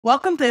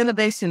Welcome to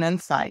Innovation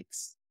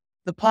Insights,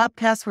 the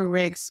podcast where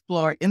we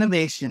explore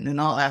innovation in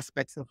all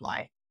aspects of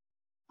life.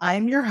 I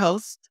am your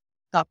host,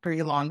 Dr.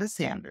 Eulanda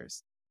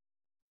Sanders.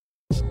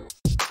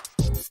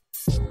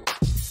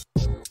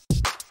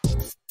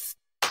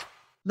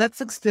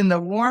 Let's extend a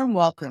warm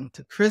welcome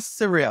to Chris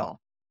Cyrille.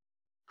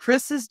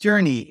 Chris's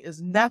journey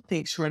is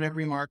nothing short of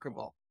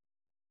remarkable.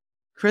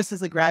 Chris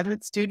is a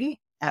graduate student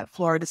at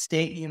Florida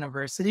State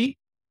University,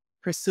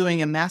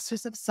 pursuing a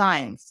Master's of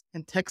Science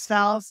in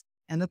Textiles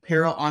and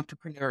Apparel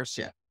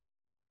Entrepreneurship.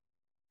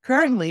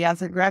 Currently,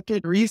 as a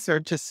graduate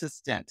research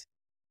assistant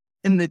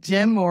in the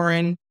Jim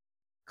Morin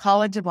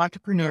College of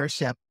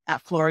Entrepreneurship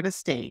at Florida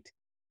State,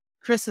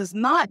 Chris is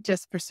not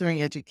just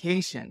pursuing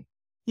education,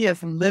 he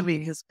is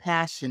living his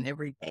passion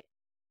every day.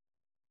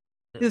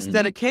 His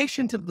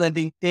dedication to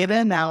blending data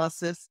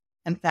analysis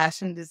and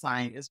fashion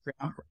design is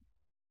groundbreaking.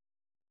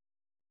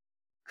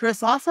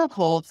 Chris also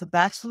holds a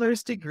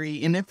bachelor's degree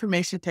in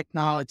information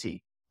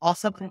technology,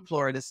 also from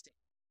Florida State.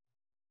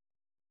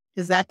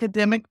 His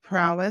academic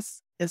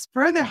prowess is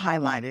further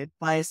highlighted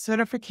by a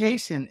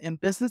certification in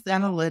business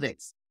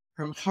analytics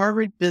from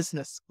Harvard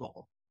Business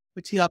School,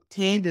 which he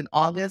obtained in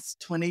August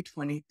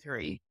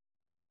 2023.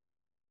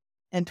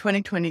 In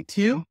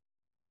 2022,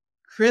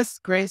 Chris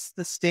graced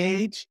the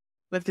stage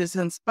with his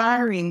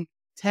inspiring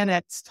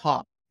TEDx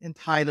talk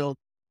entitled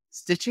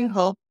Stitching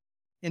Hope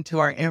into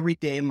Our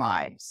Everyday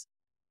Lives.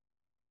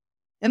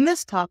 In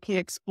this talk, he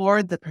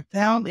explored the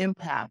profound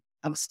impact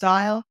of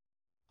style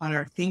on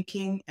our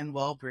thinking and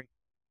well-being.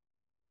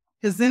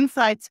 His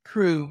insights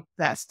prove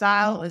that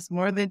style is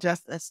more than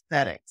just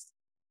aesthetics.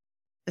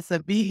 It's a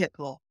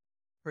vehicle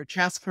for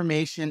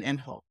transformation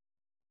and hope.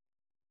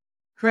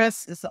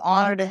 Chris, it's an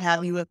honor to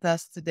have you with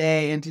us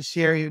today and to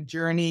share your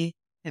journey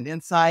and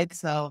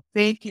insights. So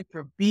thank you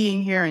for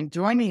being here and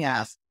joining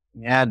us.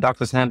 Yeah,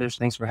 Dr. Sanders,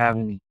 thanks for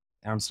having me.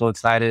 I'm so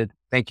excited.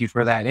 Thank you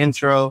for that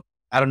intro.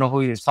 I don't know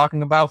who he was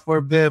talking about for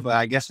a bit, but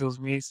I guess it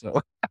was me.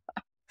 So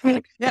yeah,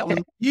 it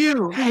was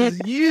you. It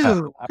was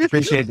you. I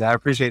appreciate that. I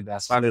appreciate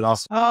that. Sounded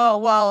awesome. Oh,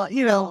 well,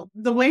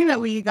 the way that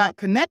we got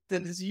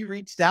connected is you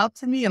reached out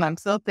to me, and I'm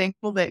so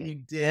thankful that you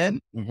did.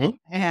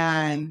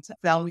 And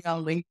found me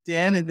on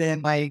LinkedIn, and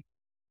then I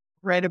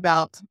read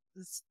about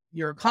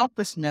your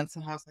accomplishments,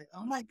 and I was like,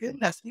 oh my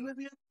goodness, he would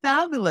be a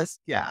fabulous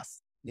guest.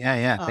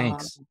 Yeah,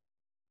 thanks.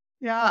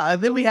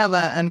 Then we have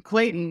an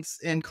acquaintance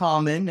in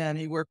common, and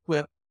he worked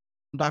with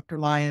Dr.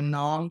 Lion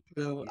Nong,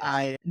 who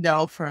I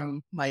know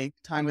from my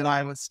time at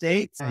Iowa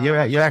State. You're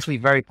actually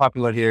very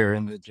popular here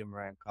in the Jim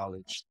Morin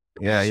College.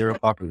 Yeah, you're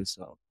popular,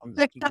 so I'm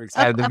super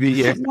excited to be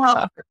here.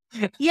 Well,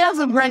 he has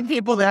some great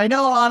people there. I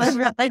know a lot of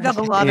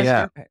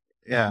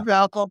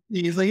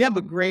faculty, so you have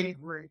a great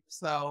group.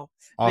 So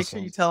awesome. Make sure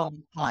you tell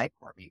them hi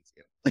for me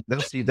too.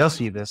 They'll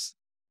see this,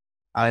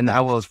 and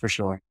I will for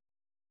sure.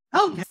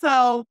 Okay,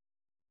 so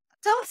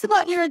tell us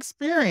about your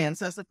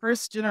experience as a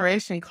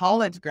first-generation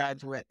college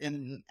graduate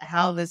and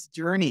how this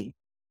journey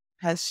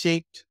has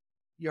shaped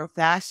your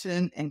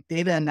fashion and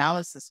data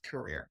analysis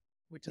career,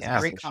 which is a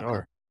great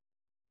compliment. Sure.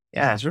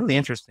 Yeah, it's really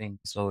interesting.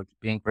 So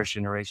being first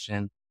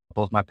generation,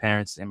 both my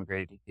parents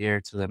immigrated here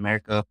to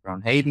America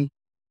from Haiti.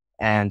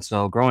 And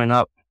so growing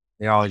up,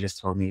 they always just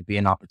told me be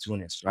an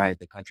opportunist, right?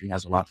 The country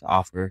has a lot to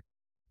offer.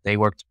 They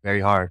worked very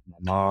hard. My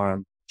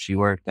mom, she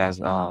worked as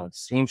a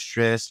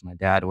seamstress. My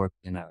dad worked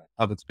in a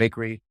Publix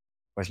bakery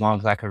for as long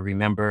as I could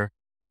remember.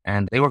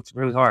 And they worked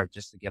really hard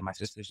just to get my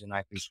sisters and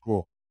I through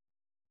school.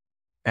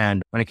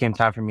 And when it came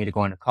time for me to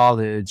go into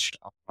college,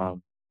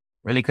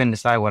 really couldn't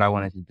decide what I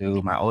wanted to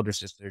do. My older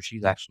sister,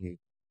 she's actually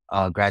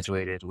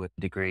graduated with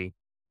a degree.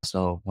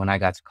 So when I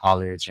got to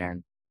college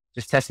and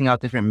just testing out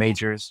different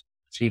majors,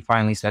 she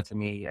finally said to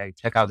me, hey,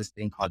 check out this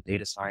thing called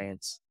data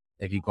science.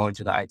 If you go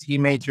into the IT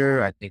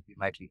major, I think you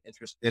might be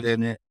interested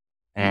in it.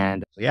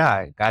 And so,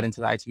 I got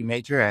into the IT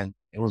major and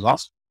it was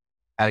awesome.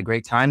 I had a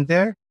great time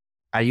there.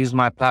 I used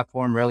my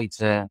platform really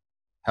to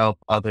help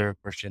other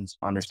Christians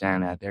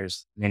understand that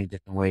there's many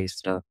different ways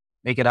to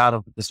make it out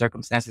of the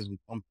circumstances we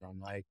come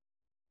from. Like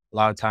a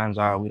lot of times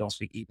we don't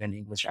speak even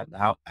English at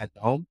the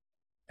home.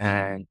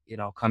 And,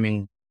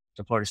 coming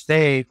to Florida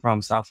State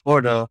from South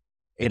Florida,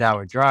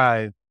 8-hour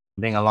drive,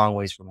 being a long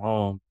ways from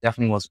home,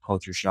 definitely was a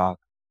culture shock.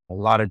 A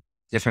lot of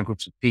different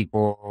groups of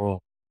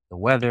people, the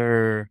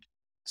weather,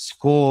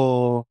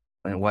 school,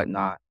 and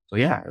whatnot. So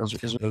it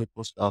was really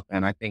cool stuff.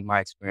 And I think my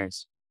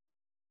experience,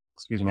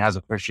 as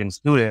a Christian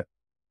student,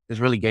 this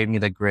really gave me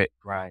the grit,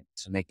 grind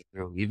to make it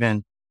through.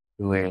 Even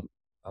through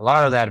a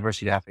lot of the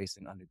adversity that I faced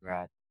in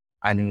undergrad,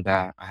 I knew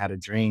that I had a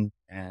dream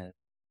and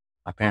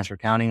my parents were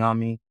counting on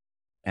me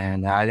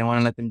and I didn't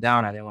want to let them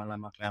down. I didn't want to let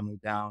my family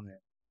down. And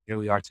here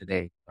we are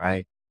today,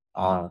 right?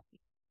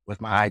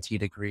 With my IT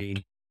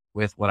degree,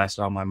 with what I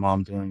saw my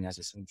mom doing as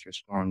a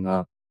seamstress growing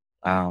up,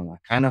 I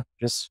kind of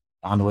just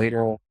found a way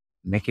to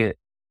make it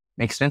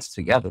make sense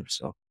together.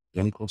 So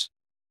really cool.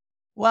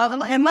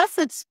 Well, and let's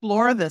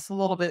explore this a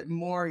little bit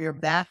more, your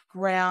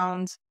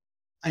background.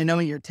 I know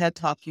in your TED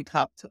Talk, you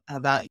talked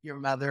about your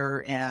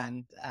mother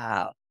and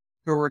her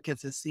work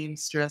as a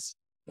seamstress.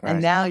 Right.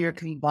 And now you're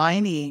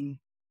combining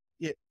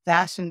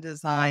fashion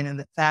design and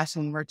the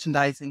fashion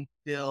merchandising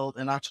field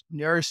and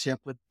entrepreneurship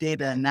with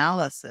data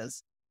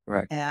analysis.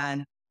 Right.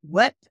 And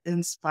what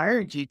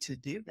inspired you to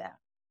do that?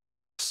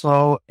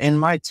 So in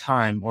my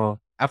time, well,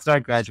 after I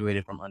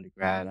graduated from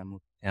undergrad, I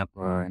moved to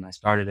Tampa and I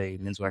started a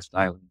menswear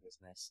styling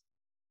business.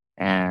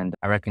 And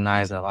I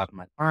recognized that a lot of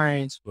my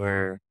clients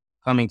were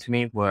coming to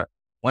me for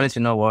wanted to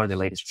know what are the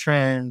latest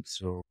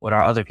trends or what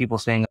are other people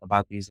saying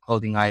about these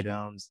clothing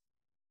items,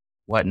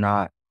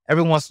 whatnot.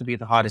 Everyone wants to be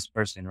the hottest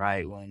person,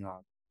 right? When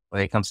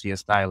it comes to your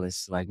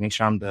stylist, like make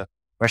sure I'm the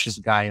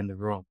freshest guy in the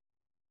room.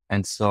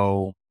 And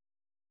so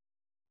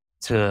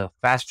to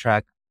fast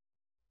track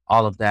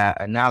all of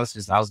that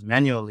analysis, I was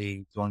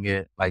manually doing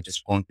it, like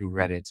just going through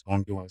Reddit,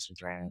 going through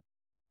Instagram,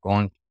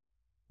 going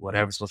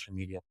whatever social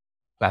media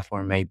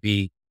platform may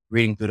be,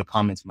 reading through the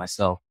comments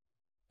myself.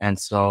 And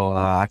so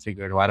I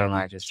figured, why don't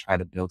I just try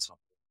to build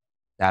something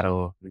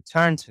that'll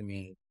return to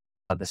me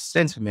the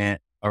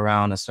sentiment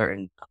around a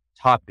certain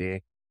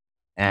topic,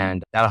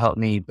 and that'll help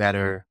me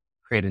better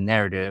create a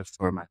narrative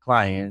for my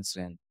clients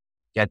and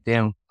get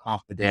them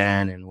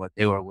confident in what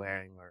they were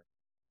wearing or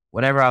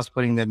whatever I was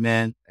putting them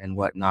in and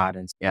whatnot.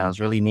 And yeah, it was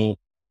really neat.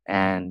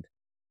 And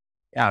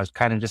yeah, I was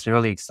kind of just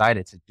really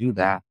excited to do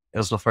that. It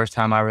was the first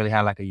time I really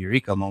had like a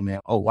eureka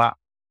moment. Oh, wow.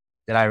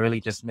 Did I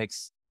really just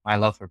mix my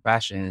love for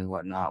fashion and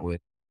whatnot with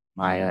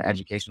my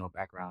educational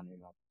background,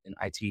 in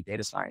IT,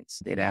 data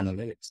science, data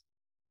analytics?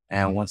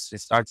 And once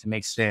it started to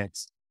make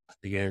sense, I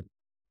figured,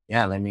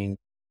 yeah, let me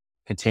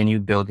continue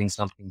building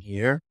something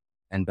here.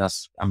 And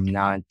thus, I'm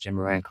now at Jim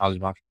Moran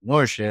College of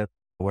Entrepreneurship,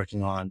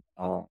 working on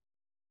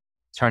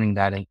turning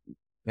that in,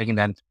 making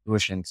that into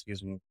fruition,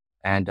 excuse me.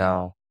 And,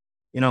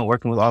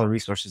 working with all the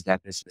resources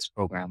that this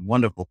program,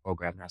 wonderful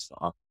program has to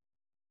offer.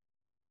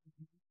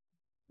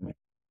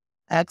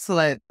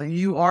 Excellent.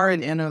 You are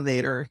an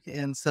innovator.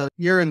 And so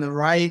you're in the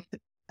right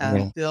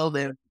Yeah. field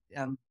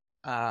um,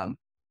 um,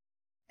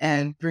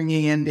 and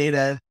bringing in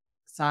data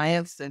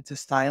science into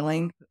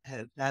styling.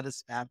 That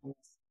is fabulous.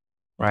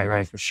 Right,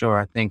 right, for sure.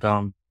 I think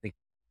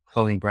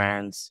clothing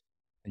brands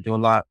can do a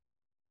lot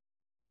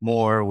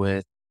more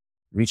with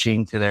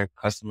reaching to their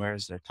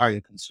customers, their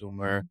target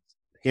consumer,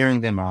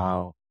 hearing them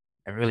out,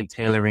 and really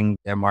tailoring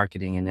their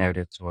marketing and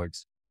narrative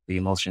towards the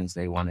emotions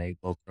they want to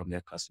evoke from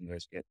their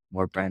customers, get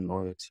more brand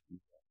loyalty,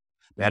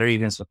 better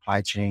even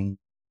supply chain,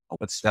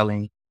 what's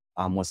selling,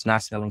 what's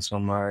not selling so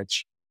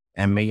much,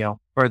 and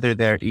further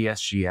their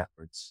ESG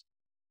efforts.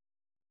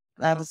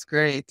 That was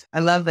great. I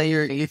love that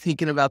you're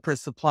thinking about the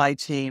supply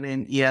chain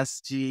and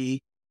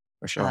ESG,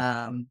 For sure.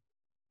 um,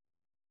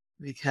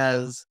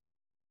 because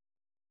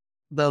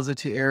those are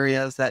two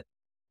areas that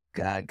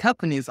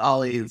companies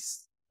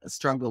always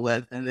struggle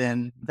with, and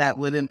then that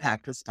would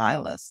impact the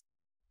stylist.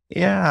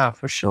 Yeah,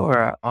 for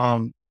sure.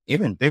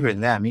 Even bigger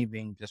than that, me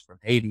being just from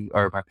Haiti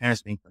or my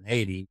parents being from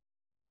Haiti,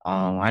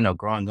 I know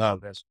growing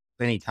up, there's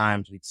plenty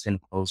times we'd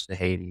send clothes to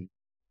Haiti.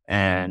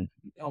 And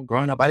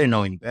growing up, I didn't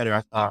know any better.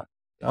 I thought,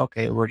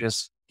 okay, we're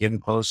just giving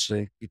clothes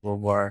to people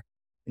who are,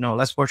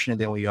 less fortunate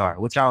than we are,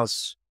 which I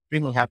was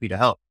extremely happy to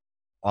help.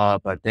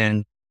 But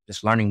then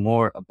just learning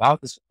more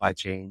about the supply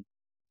chain.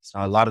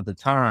 So a lot of the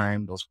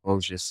time, those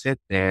clothes just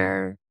sit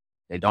there.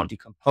 They don't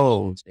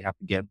decompose. They have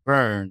to get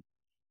burned,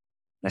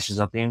 meshes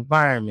up the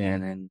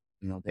environment and,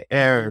 the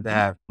air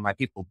that my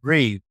people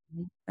breathe.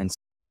 And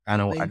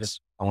Like,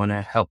 I want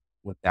to help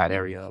with that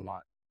area a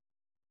lot.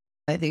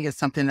 I think it's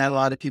something that a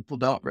lot of people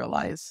don't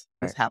realize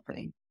is Right.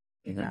 happening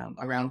Mhm.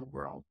 around the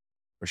world.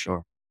 For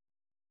sure.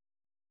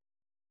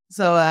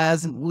 So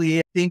as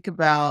we think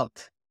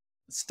about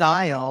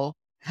style,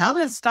 how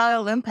does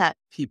style impact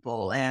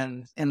people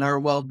and our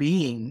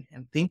well-being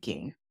and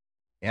thinking?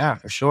 Yeah,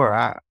 for sure.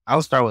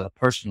 I'll start with a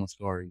personal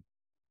story,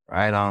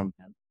 right?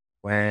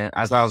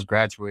 As I was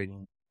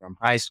graduating from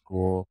high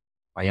school,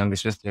 my younger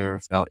sister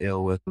fell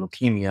ill with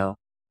leukemia.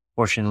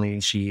 Fortunately,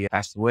 she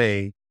passed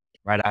away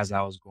right as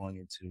I was going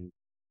into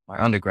my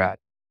undergrad.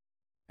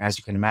 As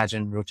you can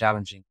imagine, real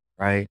challenging,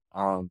 right?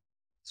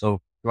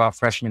 So throughout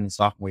freshman and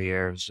sophomore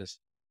year, it was just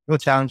real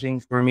challenging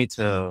for me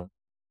to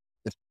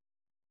just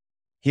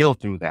heal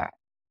through that.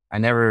 I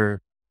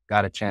never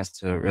got a chance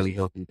to really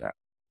heal through that.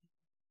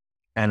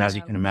 And as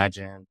you can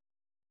imagine,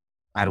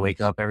 I'd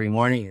wake up every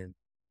morning and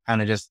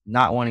kind of just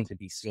not wanting to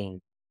be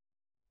seen,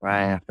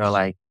 right? I felt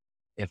like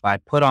if I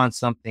put on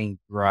something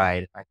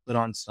bright, if I put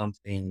on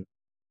something,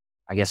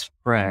 I guess,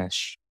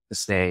 fresh to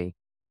say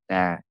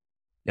that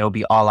there'll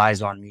be all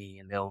eyes on me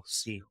and they'll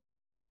see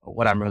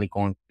what I'm really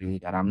going through,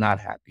 that I'm not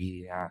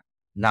happy,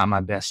 not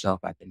my best self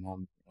at the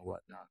moment or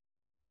whatnot.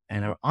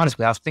 And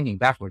honestly, I was thinking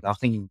backwards. I was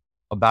thinking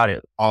about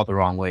it all the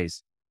wrong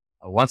ways.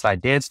 Once I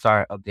did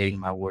start updating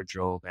my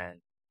wardrobe and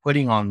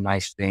putting on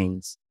nice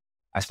things,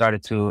 I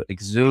started to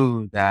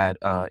exude that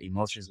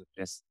emotions of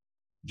just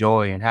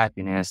joy and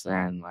happiness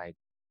and like,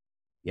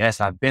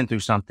 yes, I've been through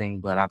something,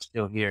 but I'm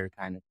still here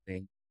kind of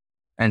thing.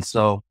 And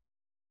so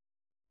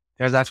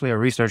there's actually a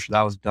research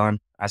that was done.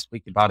 I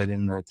speak about it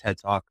in the TED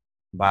Talk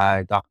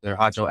by Dr.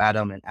 Hajo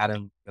Adam and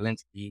Adam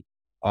Galinsky.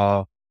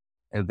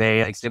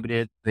 They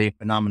exhibited the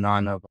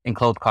phenomenon of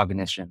enclosed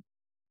cognition,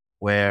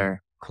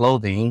 where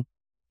clothing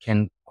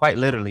can quite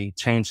literally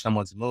change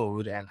someone's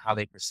mood and how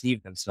they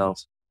perceive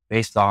themselves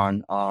based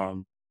on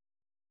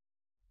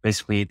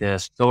basically the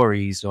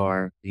stories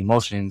or the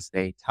emotions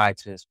they tie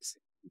to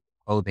specific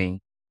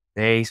clothing.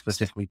 They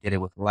specifically did it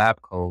with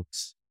lab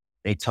coats.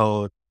 They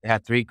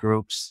had three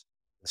groups.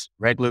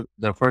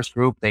 The first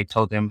group, they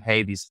told them,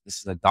 hey, this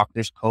is a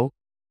doctor's coat.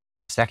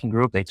 Second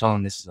group, they told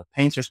them this is a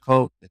painter's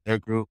coat. The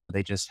third group,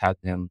 they just had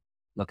them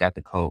look at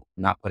the coat,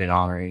 not put it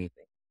on or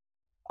anything.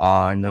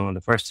 And then when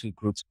the first two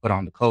groups put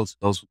on the coats,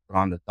 those who put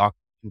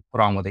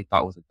on what they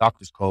thought was a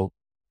doctor's coat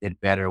did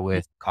better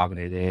with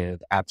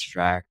cognitive,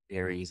 abstract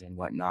theories and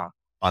whatnot.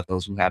 But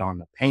those who had on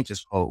the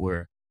painter's coat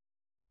were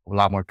a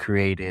lot more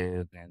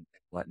creative and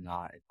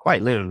whatnot.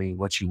 Quite literally,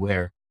 what you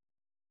wear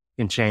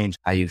can change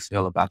how you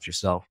feel about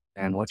yourself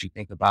and what you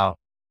think about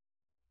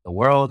the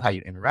world, how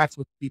you interact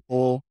with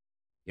people,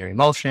 your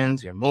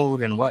emotions, your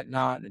mood, and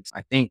whatnot.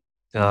 I think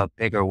the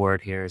bigger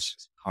word here is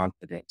just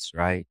confidence,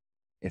 right?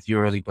 If you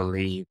really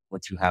believe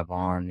what you have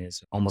on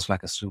is almost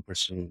like a super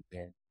suit,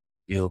 then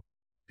you'll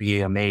be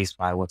amazed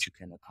by what you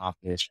can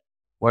accomplish,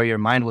 where your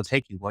mind will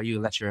take you, where you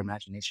let your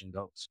imagination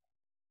go.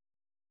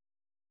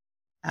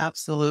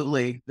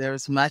 Absolutely.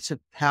 There's much of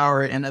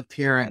power in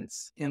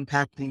appearance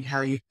impacting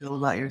how you feel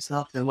about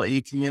yourself and what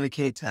you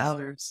communicate to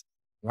others.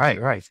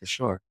 Right, for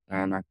sure.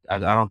 And I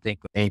don't think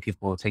many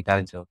people will take that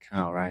into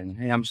account, right? And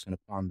hey, I'm just gonna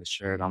put on the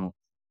shirt, I'm gonna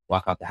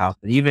walk out the house.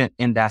 But even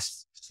in that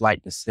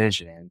slight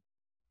decision,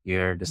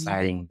 you're Mhm.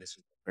 deciding this is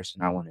the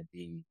person I want to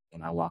be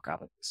when I walk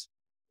out of this,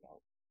 you know,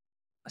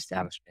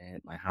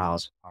 establishment, my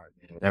house,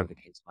 apartment, whatever the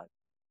case might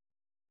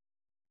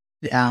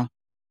Yeah.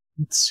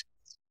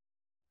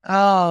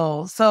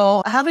 Oh,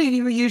 so how do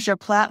you use your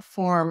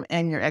platform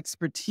and your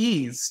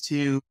expertise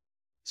to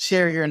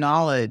share your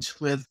knowledge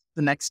with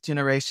the next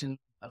generation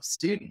of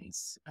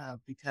students?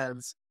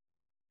 Because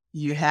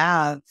you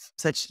have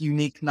such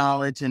unique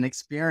knowledge and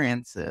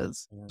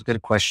experiences. be. It's a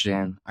good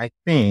question. I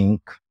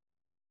think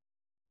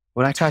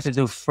what I tried to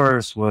do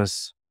first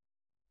was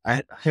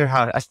I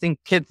think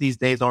kids these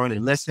days don't really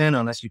listen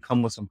unless you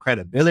come with some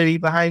credibility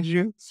behind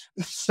you.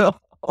 So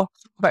what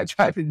I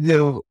tried to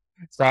do,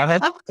 so I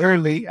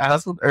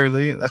hustled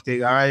early.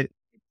 Okay, all right.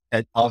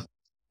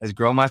 Let's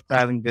grow my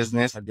styling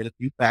business. I did a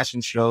few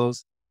fashion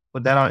shows,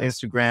 put that on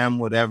Instagram,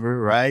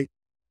 whatever, right?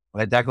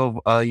 Let that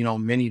go,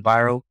 mini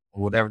viral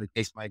or whatever the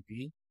case might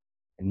be.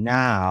 And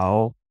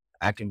now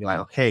I can be like,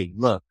 okay,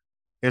 look,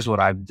 here's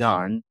what I've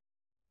done,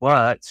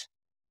 but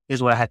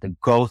here's what I had to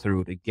go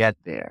through to get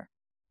there,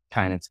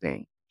 kind of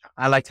thing.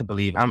 I like to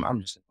believe I'm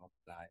just a normal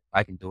guy.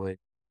 I can do it.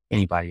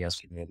 Anybody else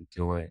can really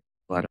do it.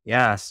 But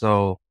yeah,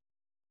 so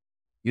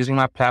using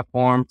my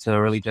platform to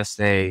really just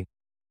say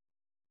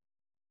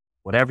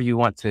whatever you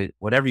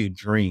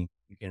dream,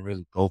 you can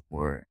really go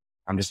for it.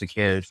 I'm just a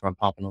kid from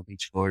Pompano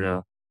Beach,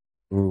 Florida,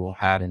 who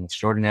had an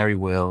extraordinary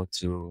will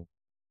to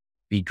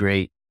be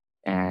great.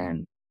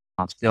 And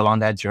I'm still on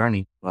that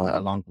journey. But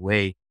along the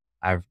way,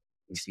 I've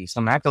received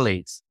some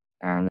accolades.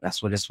 And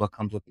that's what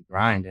comes with the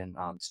grind and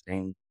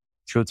staying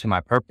true to my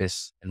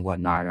purpose and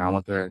whatnot. And I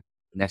want the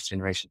next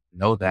generation to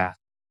know that,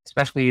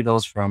 especially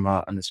those from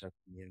underserved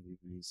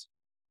communities,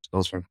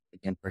 those from,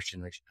 again, first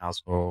generation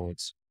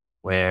households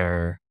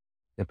where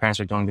their parents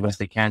are doing the best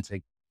they can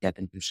to get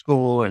them through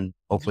school and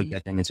hopefully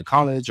get them into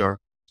college or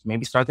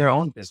maybe start their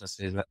own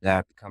businesses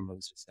that become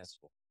really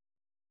successful.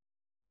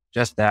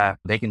 Just that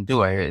they can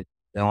do it.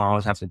 They don't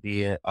always have to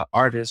be an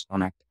artist,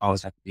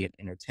 always have to be an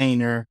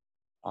entertainer.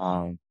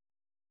 Um,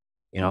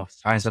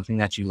 find something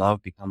that you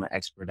love, become an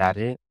expert at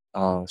it,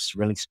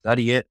 really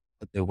study it,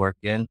 put the work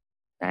in,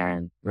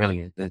 and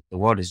really the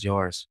world is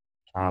yours.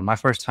 My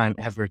first time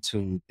ever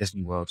to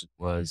Disney World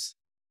was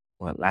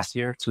last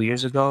year, 2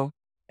 years ago.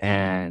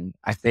 And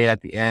I stayed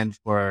at the end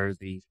for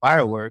the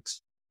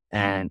fireworks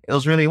and it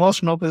was really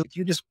emotional, but if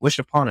you just wish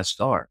upon a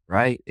star,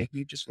 right? If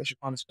you just wish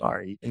upon a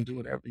star, you can do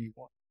whatever you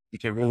want. You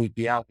can really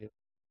be out there,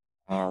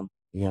 um,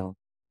 you know,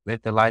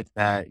 live the life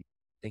that you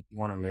think you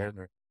want to live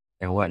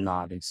and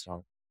whatnot. And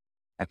so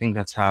I think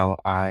that's how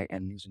I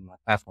am using my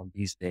platform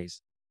these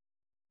days,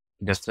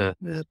 just to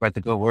Yeah. spread the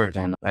good word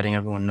and letting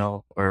everyone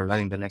know or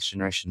letting the next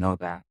generation know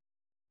that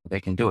they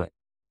can do it.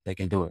 They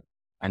can do it.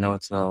 I know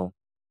it's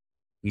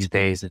these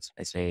days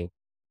I say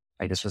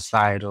like the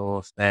societal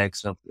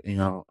effects of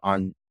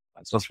on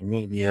social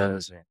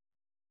medias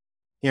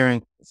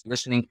and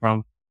listening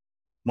from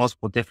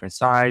multiple different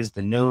sides.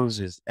 The news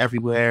is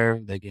everywhere.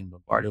 They're getting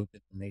bombarded with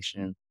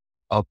information.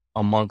 Up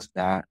amongst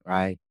that,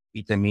 right?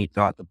 Eat the meat,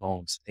 throw out the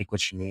bones. Take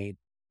what you need,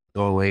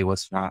 throw away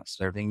what's not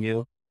serving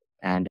you,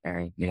 and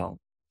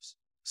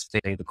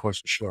stay the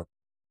course for sure.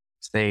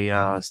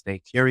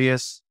 Stay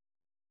curious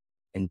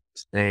and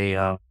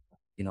stay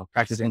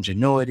practice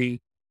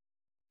ingenuity,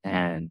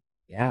 and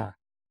yeah,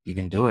 you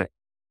can do it.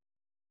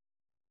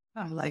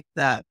 I like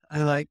that.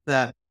 I like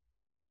that.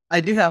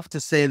 I do have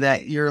to say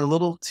that you're a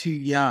little too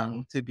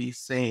young to be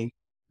saying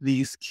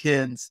these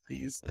kids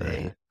these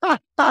days.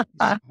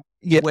 Yeah.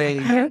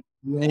 Way,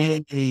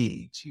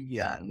 way too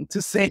young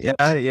to say.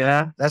 Yeah,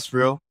 yeah, that's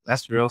real.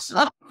 That's real.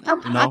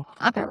 You know,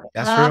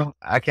 that's real.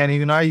 I can't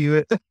even argue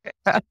it.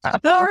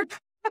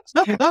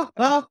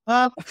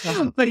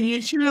 But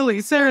you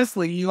truly,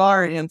 seriously, you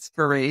are an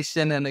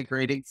inspiration and a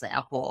great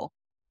example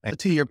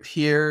to your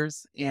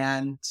peers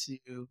and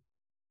to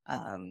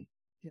um,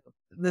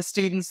 the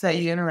students that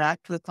you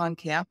interact with on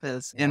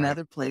campus and Right.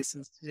 other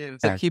places too.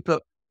 So Yeah, keep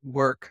up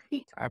work.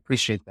 I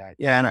appreciate that.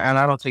 Yeah, and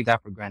I don't take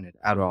that for granted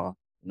at all.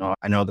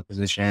 I know the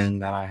position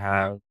that I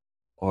have,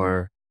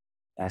 or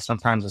I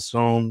sometimes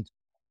assumed.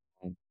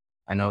 um,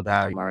 I know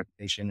that my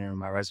reputation and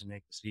my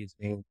resume precedes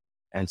me,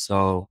 and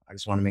so I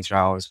just want to make sure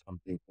I always come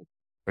through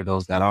for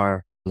those that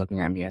are looking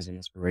at me as an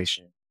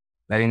inspiration,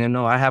 letting them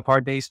know I have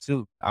hard days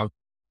too.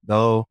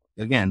 Though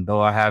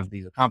I have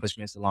these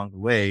accomplishments along the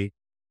way,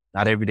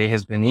 not every day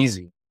has been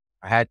easy.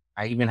 I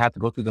even had to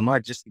go through the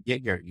mud just to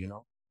get here.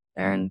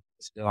 And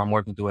still I'm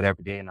working through it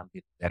every day and I'm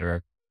getting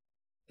better.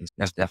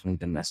 That's definitely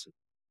the message.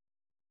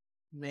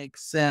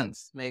 Makes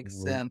sense. Makes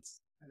Mhm.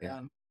 sense.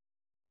 Yeah,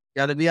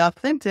 Got to be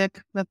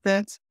authentic with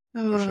it. for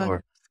Uh,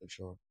 sure. For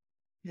sure.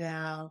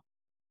 yeah.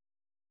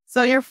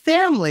 So your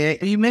family,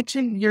 you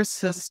mentioned your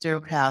sister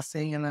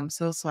passing, and I'm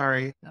so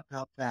sorry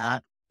about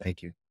that.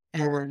 Thank you.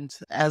 And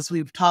as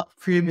we've talked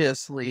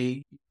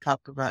previously, you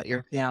talked about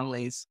your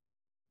family's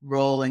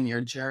role in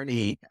your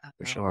journey.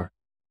 For Uh, sure.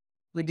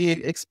 would you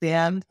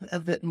expand a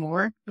bit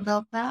more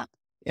about that?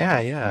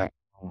 Yeah, yeah.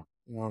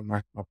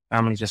 My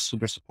family's just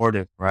super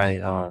supportive,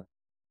 right?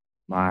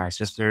 My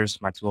sisters,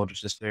 my two older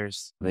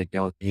sisters, they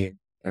deal with me, you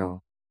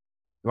know,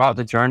 throughout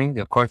the journey.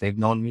 Of course, they've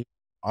known me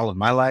all of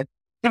my life.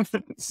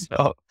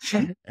 So,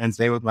 and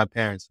same with my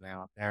parents, man.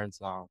 My parents,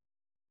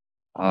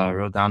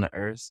 real down to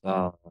earth.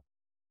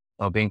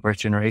 Being first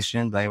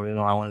generation, they really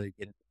know I wanted to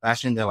get into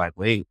fashion. They're like,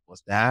 wait,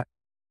 what's that?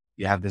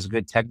 You have this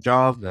good tech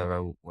job.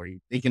 What are you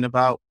thinking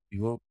about?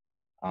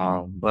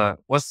 But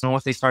once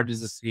they started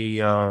to see,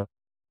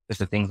 just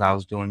the things I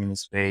was doing in the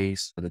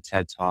space, for the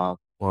TED Talk,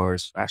 or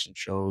fashion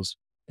shows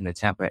in the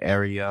Tampa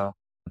area,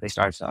 they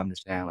started to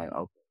understand, like,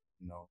 okay,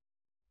 you know,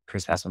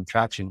 Chris has some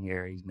traction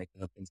here. He's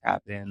making things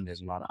happen.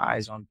 There's a lot of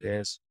eyes on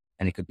this,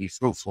 and it could be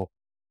fruitful.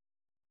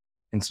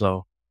 And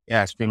so,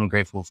 yeah, extremely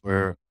grateful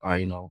for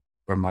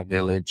my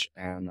village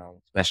and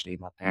especially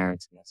my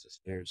parents, my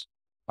sisters,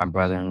 my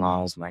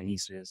brother-in-laws, my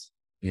nieces.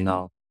 You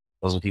know,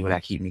 those are people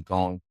that keep me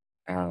going.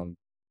 Um,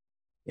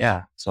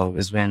 yeah, so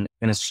it's been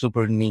a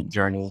super neat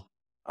journey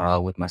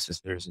with my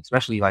sisters,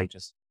 especially like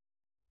just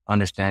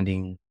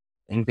understanding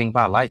anything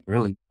about life.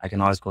 Really, I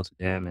can always go to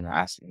them and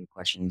ask any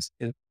questions.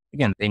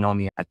 Again, they know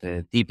me at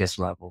the deepest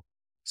level,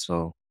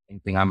 so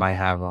anything I might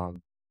have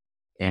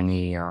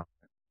any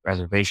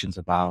reservations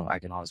about, I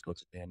can always go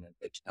to them and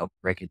they can help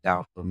break it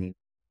down for me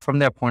from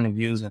their point of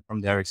views and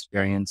from their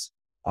experience.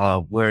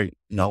 Where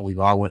we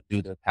all went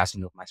through the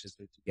passing of my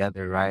sister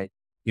together, right?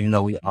 Even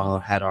though we all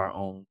had our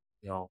own,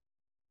 you know,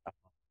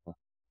 uh,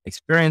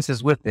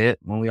 experiences with it,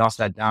 when we all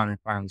sat down and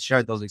finally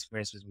shared those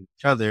experiences with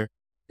each other,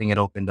 I think it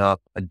opened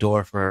up a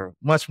door for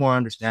much more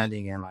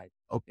understanding and like,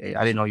 okay,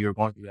 I didn't know you were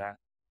going through that,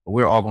 but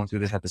we're all going through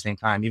this at the same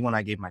time. Even when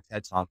I gave my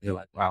TED talk, they're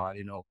like, wow, I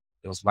didn't know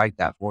it was like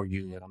that for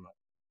you. And I'm like,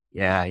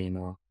 yeah, it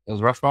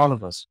was rough for all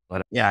of us.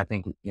 But yeah, I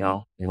think,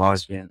 they've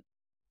always been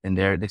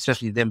there,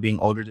 especially them being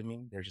older than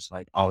me. They're just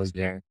like always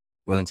there,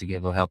 willing to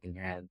give a helping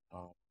hand.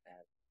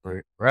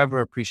 And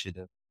forever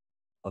appreciative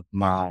of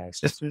my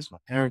sisters, my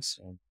parents,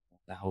 and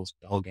the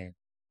whole game.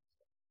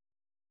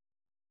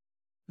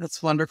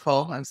 That's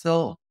wonderful. I'm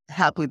so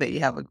happy that you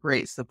have a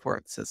great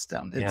support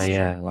system. Yeah, It's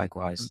yeah,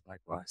 likewise,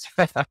 likewise.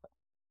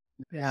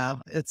 yeah,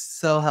 it's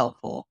so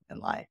helpful in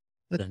life.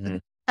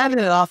 Mhm. And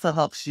it also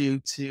helps you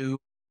to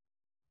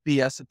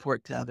be a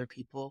support to other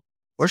people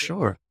For too.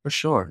 sure, for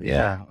sure.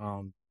 Yeah,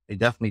 they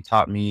definitely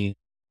taught me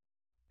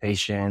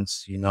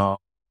patience.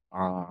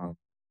 Um,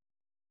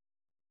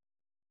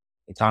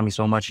 they taught me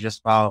so much just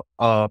about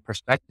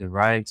perspective,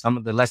 right? Some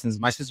of the lessons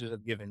my sisters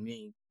have given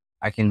me,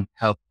 I can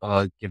help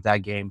give that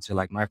game to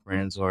like my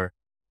friends, or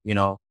you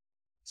know,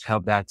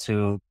 help that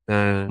to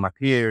my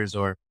peers,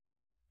 or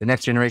the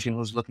next generation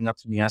who's looking up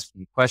to me,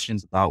 asking me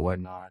questions about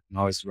whatnot. I can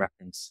always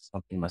reference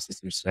something my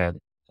sister said,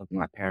 something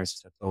my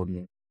parents have told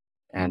me,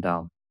 and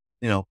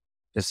you know,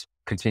 just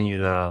continue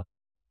to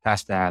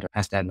pass that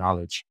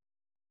knowledge.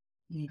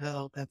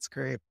 Oh, that's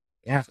great.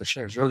 Yeah, for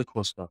sure. It's really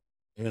cool stuff.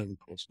 Really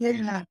cool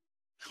stuff.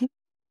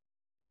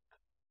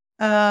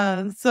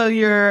 Yeah. So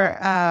you're,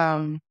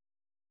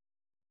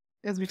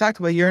 as we talked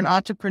about, you're an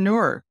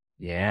entrepreneur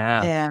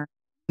Yeah,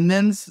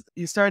 and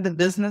you started a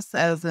business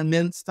as a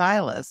men's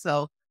stylist.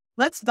 So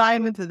let's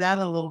dive into that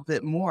a little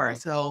bit more.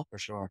 So for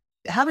sure.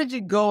 how did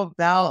you go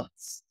about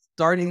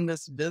starting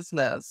this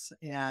business?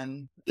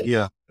 And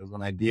Yeah, it was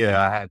an idea.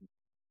 I had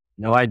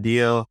no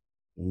idea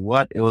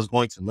what it was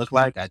going to look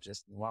like. I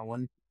just knew I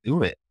wanted to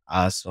do it.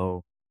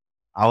 So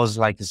I was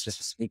like, it's just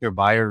a sneaker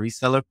buyer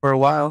reseller for a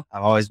while.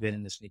 I've always been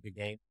in the sneaker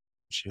game,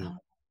 shoot,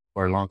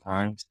 for a long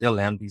time. Still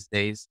am these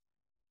days.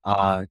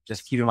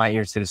 Just keeping my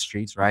ears to the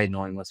streets, right?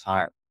 Knowing what's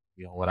hot,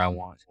 what I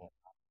want.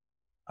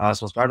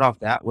 So start off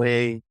that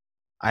way.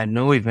 I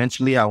knew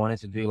eventually I wanted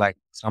to do like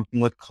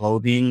something with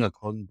clothing, a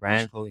clothing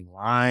brand, clothing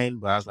line,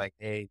 but I was like,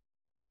 hey,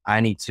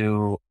 I need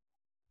to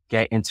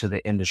get into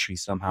the industry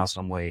somehow,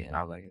 some way. And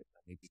I was like,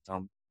 let me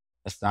become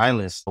a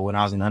stylist. So when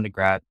I was in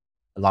undergrad,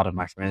 a lot of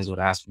my friends would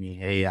ask me,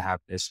 hey, I have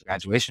this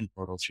graduation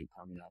photo shoot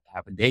coming up. I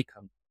have a date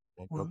coming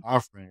up with Well,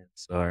 our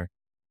friends or,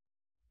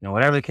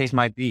 whatever the case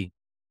might be.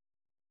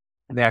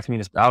 And they asked me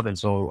to style them.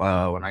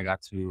 So when I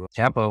got to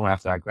Tampa,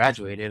 after I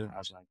graduated, I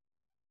was like,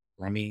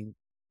 let me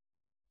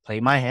play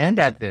my hand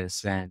at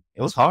this. And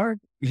it was hard.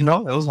 It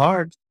was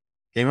hard.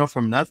 Came up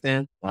from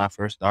nothing when I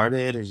first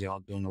started, is,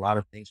 doing a lot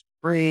of things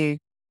for free,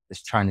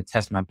 just trying to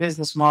test my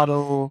business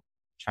model,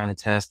 trying to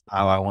test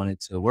how I wanted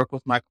to work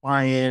with my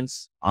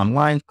clients,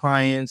 online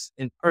clients,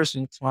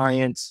 in-person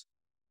clients.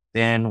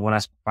 Then when I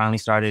finally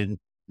started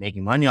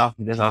making money off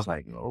of this, I was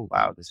like, oh,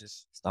 wow, this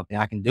is something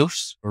I can do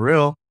for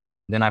real.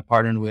 Then I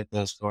partnered with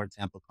a store in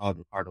Tampa called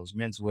Ricardo's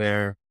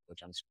Menswear, which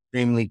I'm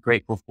extremely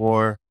grateful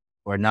for,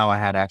 where now I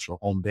had actual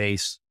home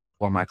base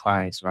for my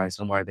clients, right?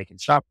 Somewhere they can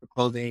shop for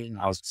clothing.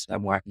 I was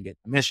somewhere I can get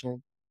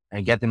commission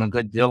and get them a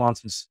good deal on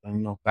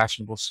some,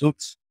 fashionable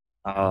suits,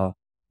 uh,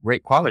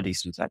 great quality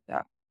suits like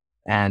that.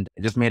 And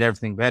it just made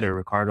everything better.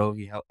 Ricardo,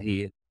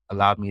 he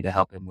allowed me to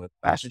help him with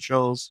fashion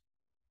shows.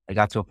 I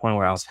got to a point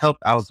where I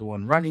was the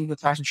one running the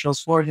fashion shows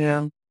for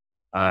him.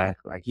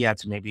 Like he had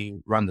to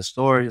maybe run the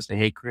store, just say,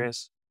 hey,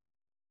 Chris,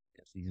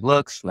 here's these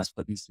looks, let's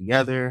put these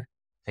together,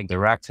 take the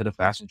rack to the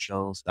fashion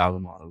shows, style the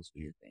models,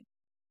 do your thing.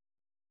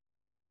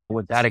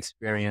 With that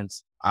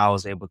experience, I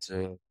was able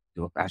to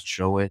do a fashion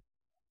show with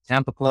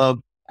Tampa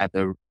Club at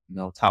the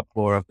top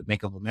floor of the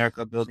Make of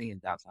America building in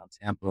downtown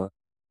Tampa.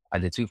 I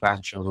did 2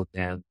 fashion shows with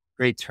them.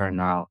 Great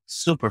turnout,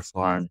 super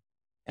fun.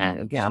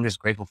 And again, I'm just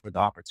grateful for the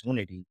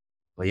opportunity.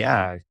 But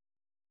yeah,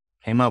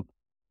 came up,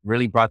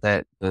 really brought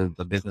the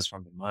business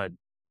from the mud.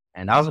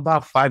 And that was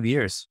about 5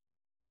 years.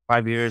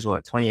 5 years,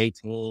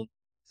 2018.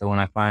 So when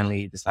I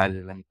finally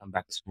decided to let me come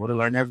back to school to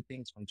learn everything,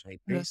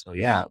 2023. yeah. So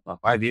yeah, about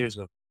 5 years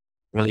of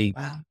really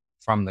Wow.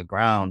 from the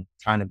ground,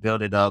 trying to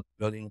build it up,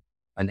 building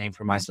a name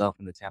for myself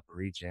in the Tampa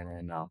region,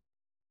 and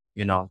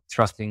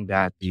trusting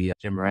that the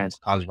Jim Moran's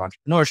College of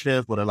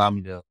Entrepreneurship would allow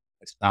me to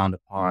expound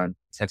upon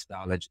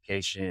textile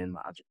education,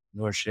 my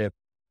entrepreneurship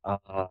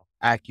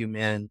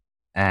acumen,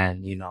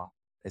 and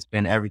it's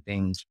been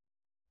everything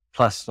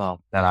plus some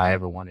that I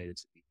ever wanted it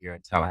to be here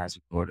in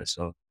Tallahassee, Florida.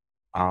 So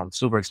I'm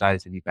super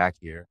excited to be back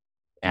here,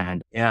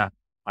 and yeah,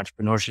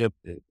 entrepreneurship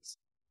is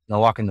no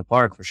walk in the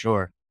park for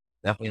sure.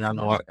 Definitely not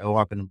no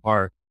walk in the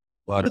park.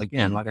 But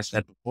again, like I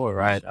said before,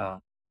 right? I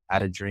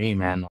had a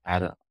dream and I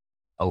had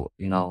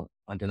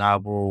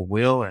undeniable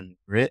will and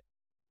grit.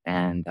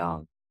 And,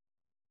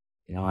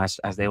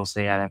 as they will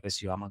say at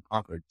FSU, I'm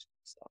unconquered.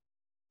 So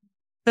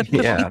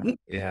yeah,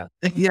 yeah.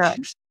 Yeah.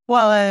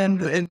 Well,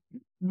 and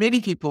many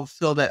people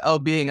feel that, oh,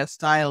 being a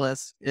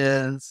stylist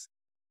is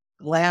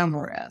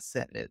glamorous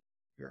and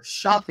you're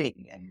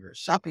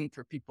shopping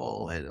for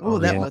people and, oh, Oh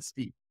that yeah. must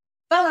be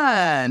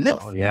fun.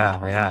 Oh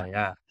yeah,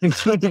 yeah.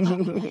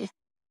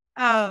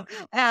 Uh,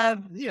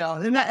 and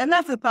and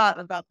that's a thought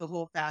about the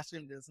whole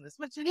fashion business,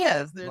 which it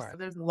is. Right.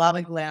 There's a lot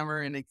of glamour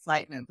and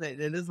excitement, but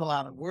it is a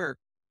lot of work.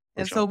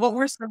 For And so, sure. what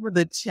were some of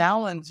the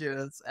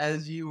challenges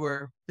as you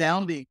were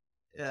founding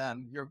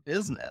your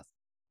business?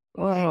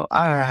 Well,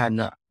 I had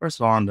no, first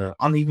of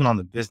all, even on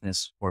the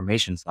business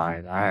formation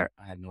side, I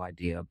had no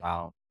idea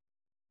about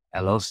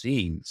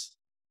LLCs,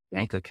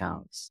 bank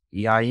accounts,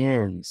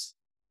 EINs,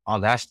 all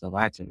that stuff.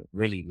 I had to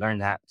really learn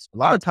that. A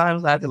lot of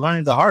times I had to learn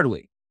it the hard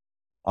way.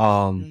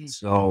 Mm,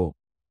 So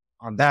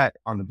on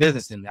the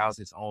business end, that was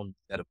its own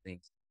set of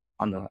things.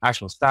 On the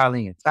actual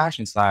styling and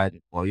fashion side,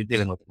 well, you're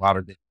dealing with a lot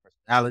of different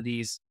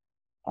personalities.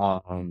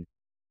 Um,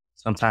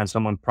 Sometimes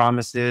someone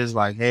promises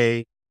like,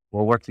 hey,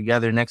 we'll work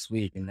together next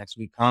week, and next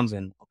week comes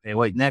and okay,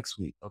 wait, next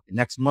week, okay,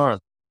 next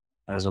month.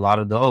 There's a lot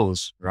of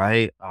those,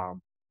 right?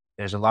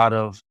 There's a lot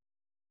of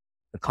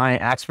the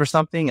client asks for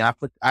something, and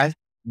I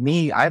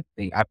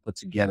think I put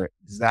together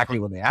exactly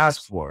what they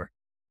asked for,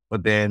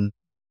 but then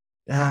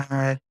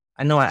I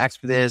know I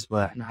asked for this,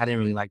 but I didn't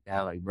really like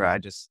that. Like, bro, I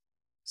just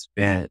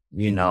spent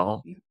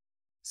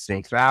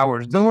 6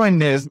 hours doing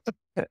this,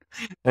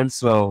 and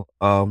so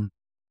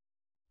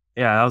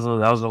yeah,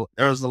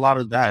 there was a lot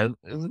of that.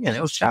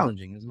 It was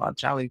challenging. It was a lot of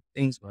challenging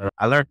things, but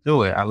I learned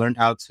through it. I learned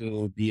how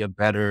to be a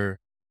better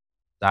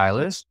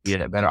stylist, be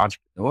a better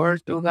entrepreneur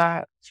through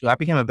that. So I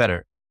became a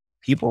better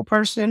people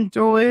person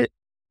through it.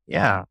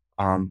 Yeah.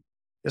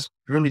 Just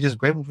really just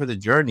grateful for the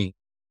journey.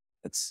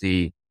 Let's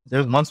see. There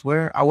was months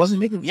where I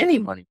wasn't making any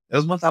money. There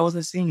was months I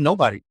wasn't seeing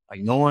nobody.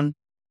 Like no one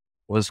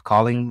was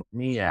calling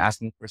me and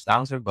asking for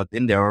styling service. But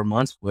then there were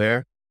months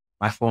where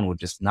my phone would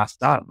just not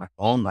stop. My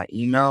phone, my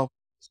email,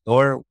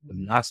 store would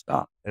not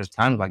stop. There's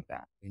times like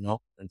that. And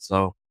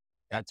so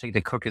I gotta take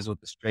the cookies with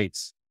the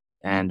straights.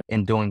 And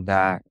in doing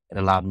that, it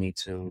allowed me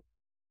to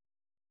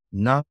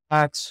not,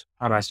 how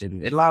do I say it?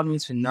 It allowed me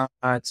to not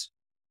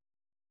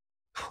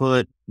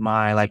put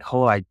my like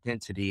whole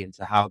identity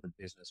into how the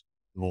business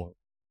was going.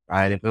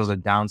 Right. If it was a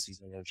down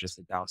season, it was just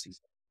a down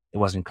season. It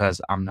wasn't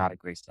because I'm not a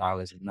great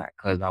stylist. It's not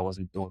because I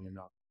wasn't doing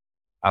enough.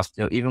 I was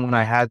still, even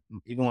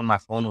when my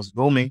phone was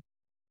booming,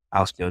 I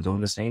was still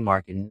doing the same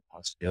marketing. I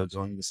was still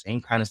doing the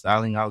same kind of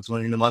styling I was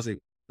doing in the music.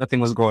 Nothing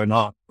was going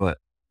on, but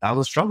that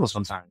was a struggle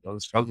sometimes. That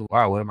was a struggle.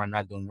 Wow, what am I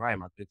not doing right?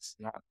 My it's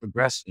not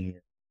progressing.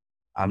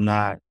 I'm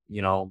not,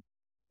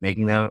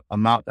 making the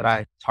amount that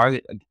I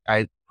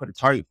put a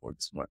target for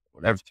this month,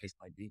 whatever the case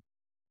might be.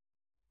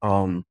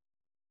 Um,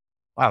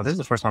 wow, this is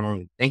the first time I'm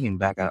really thinking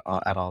back at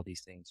all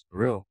these things for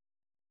real.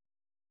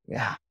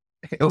 Yeah,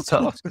 it was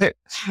tough. It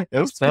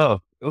was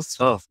tough. It was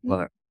tough,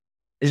 but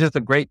it's just the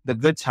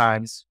good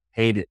times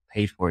paid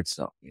for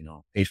itself,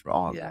 paid for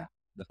all of Yeah. that.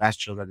 The fashion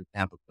shows at the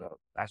Tampa Club,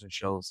 fashion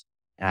shows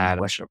at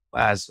Western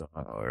Plaza,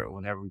 or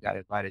whenever we got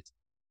invited to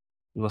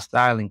do a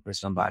styling for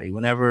somebody,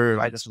 whenever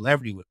like a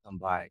celebrity would come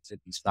by to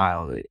be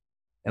styled, it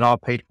all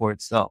paid for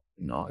itself,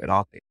 it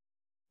all paid.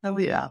 Oh,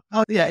 yeah.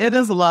 Oh, yeah. It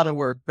is a lot of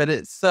work, but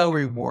it's so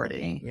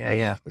rewarding. Yeah,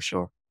 yeah, for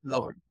sure.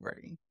 So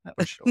rewarding.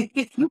 For sure.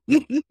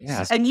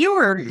 Yes. And you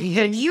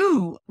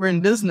were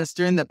in business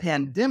during the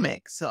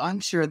pandemic, so I'm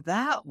sure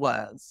that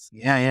was.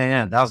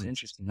 Yeah. That was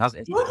interesting. That was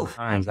interesting Woo.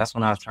 times. That's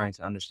when I was trying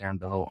to understand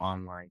the whole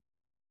online,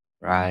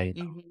 right?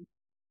 Mhm.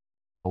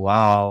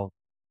 While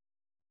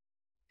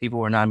people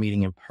were not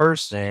meeting in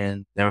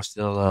person, there was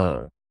still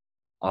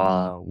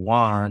a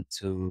want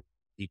to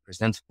be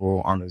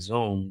presentable on the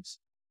Zooms.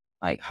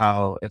 Like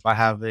how if I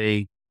have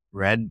a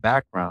red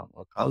background,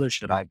 what color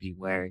should I be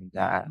wearing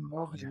that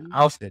Oh, your yeah.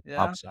 outfit Yeah.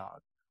 pops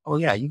out? Oh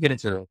yeah, you get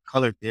into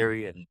color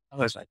theory and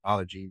color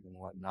psychology and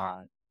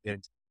whatnot. Get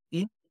into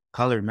Yeah.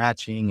 color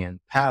matching and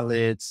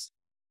palettes.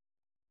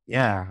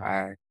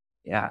 Yeah,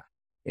 yeah.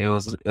 It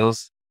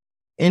was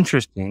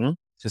interesting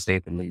to say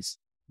the least,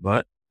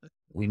 but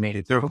we made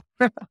it through.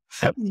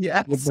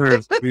 Yes.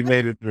 We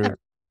made it through.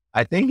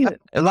 I think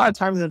a lot of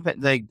times,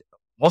 like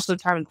most of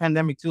the time in the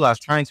pandemic too, I was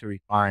trying to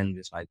refine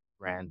this like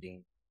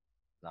branding.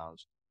 I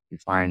was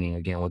refining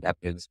again what that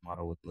business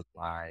model would look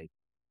like.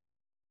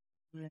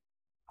 Yeah.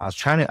 I was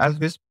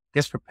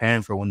just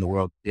preparing for when the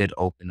world did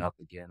open up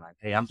again. Like,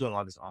 hey, I'm doing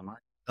all this online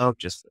stuff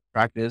just to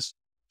practice.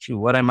 Shoot,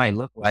 what I might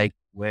look like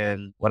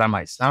what I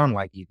might sound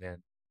like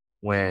even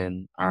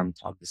when I'm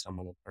talking to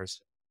someone in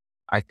person.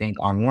 I think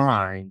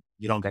online,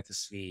 you don't get to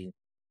see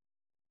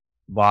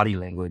body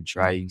language,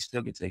 right? You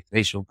still get to say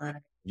facial. Right.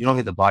 You don't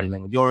get the body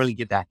language. You don't really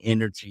get that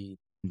energy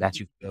that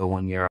you feel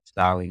when you're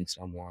styling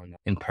someone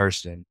in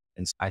person.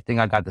 And I think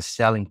I got the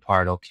selling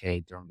part okay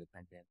during the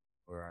pandemic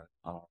or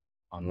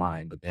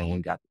online, but then when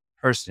we got the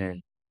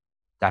person,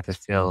 got to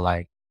feel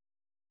like,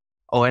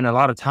 oh, and a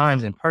lot of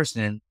times in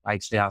person,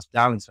 like say I was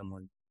styling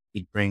someone,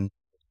 he'd bring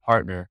his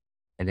partner,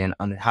 and then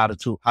on how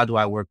do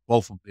I work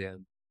both of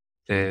them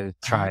to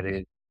try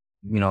to,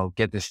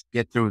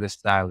 get through the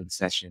styling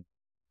session,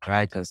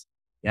 right? Because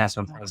yeah,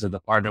 sometimes the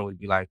partner would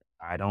be like,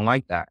 I don't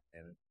like that,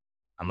 and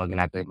I'm looking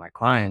at my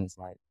clients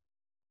like,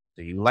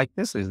 do you like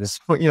this? Is this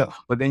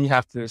But then you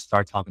have to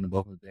start talking to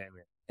both of them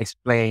and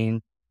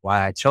explain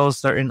why I chose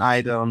certain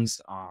items,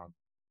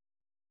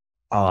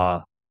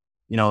 uh,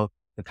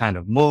 the kind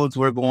of moods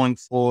we're going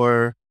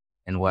for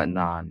and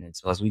whatnot. And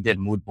so as we did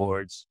mood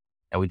boards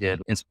and we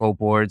did inspo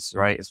boards,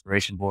 right?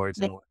 Inspiration boards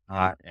and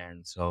whatnot.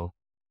 And so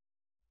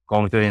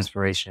going through the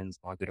inspirations,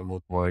 going through the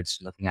mood boards,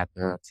 looking at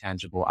the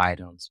tangible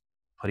items,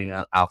 putting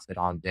an outfit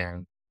on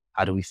there.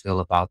 How do we feel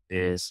about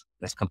this?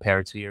 Let's compare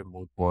it to your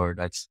mood board.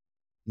 Let's,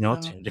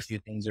 change a few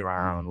things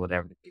around,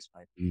 whatever the case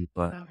might be.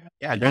 But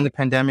yeah, during the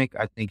pandemic,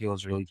 I think it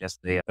was really just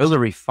it was a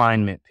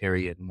refinement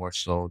period more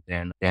so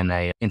than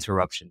a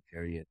interruption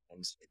period. Let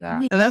me say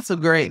that. And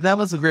that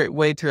was a great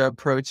way to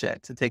approach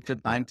it, to take the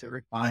time to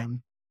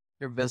refine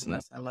your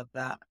business. I love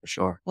that. For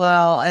sure.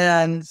 Well,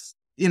 and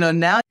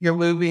now you're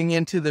moving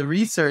into the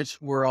research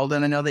world,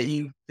 and I know that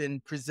you've been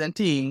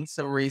presenting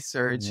some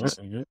research.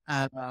 Mhm.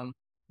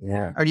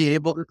 Yeah. Are you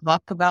able to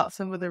talk about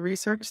some of the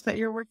research that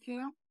you're working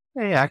on?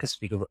 Yeah, I can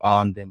speak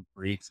on them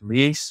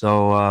briefly.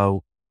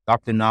 So,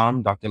 Dr.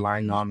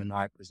 Lion Nam and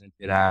I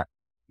presented at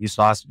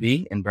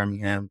USOSB in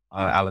Birmingham,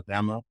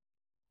 Alabama,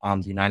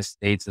 the United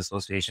States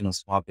Association of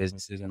Small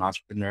Businesses and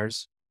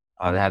Entrepreneurs.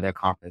 They had their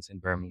conference in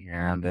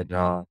Birmingham,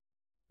 and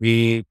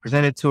we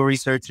presented two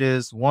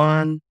researches.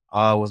 One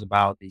was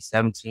about the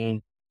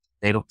 17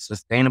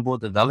 sustainable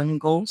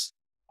development goals,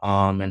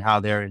 and how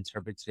they're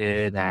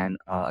interpreted and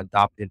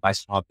adopted by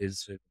small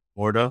businesses in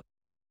Florida,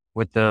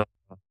 with the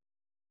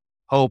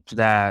hope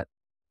that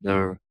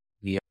the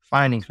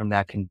findings from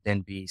that can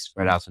then be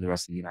spread out to the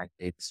rest of the United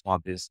States, small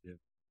businesses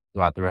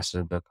throughout the rest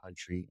of the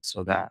country,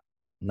 so that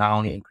not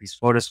only increase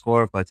Florida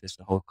score, but just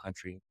the whole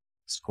country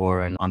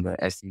score and on the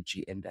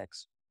SDG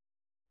index.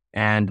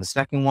 And the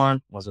second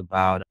one was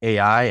about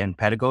AI and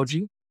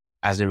pedagogy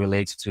as it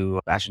relates to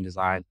fashion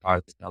design,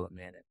 product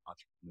development,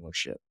 and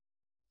entrepreneurship.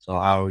 So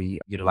how are we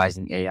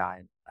utilizing AI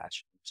in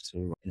fashion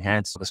to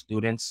enhance the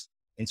students'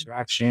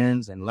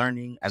 interactions and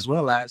learning, as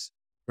well as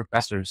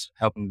professors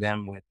helping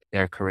them with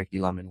their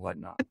curriculum and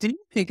whatnot. What do you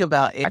think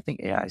about I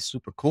think AI is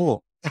super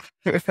cool.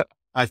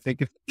 I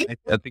think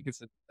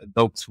it's a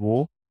dope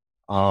tool.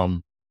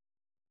 Um,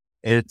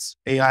 It's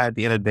AI at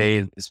the end of the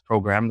day is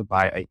programmed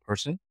by a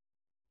person.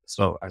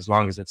 So as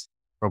long as it's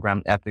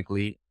programmed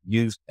ethically,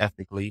 used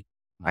ethically,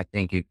 I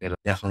think it'll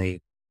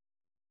definitely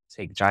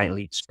take giant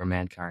leaps for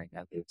mankind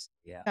at least.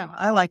 Yeah. Yeah,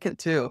 I like it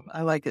too.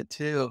 I like it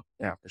too.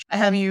 Yeah, for sure.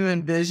 Have you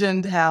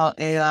envisioned how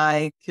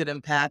AI could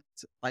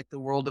impact like the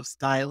world of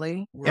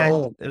styling?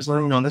 Yeah, there's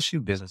there's a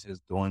few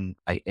businesses doing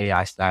like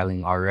AI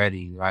styling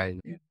already, right?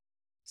 Yeah.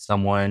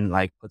 Someone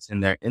like puts in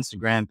their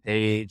Instagram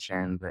page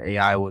and the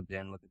AI would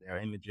then look at their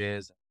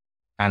images,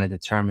 kind of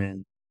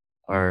determine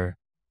or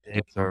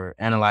predict or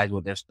analyze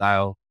what their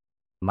style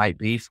might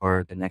be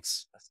for the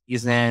next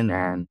season.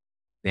 And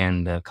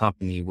then the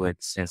company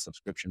would send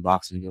subscription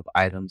boxes of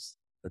items,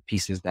 the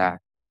pieces that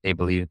they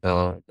believe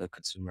the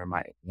consumer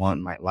might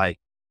want, might like.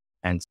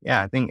 And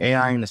yeah, I think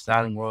AI in the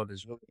styling world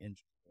is really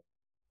interesting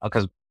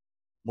because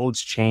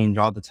moods change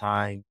all the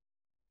time.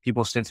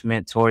 People's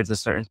sentiment towards a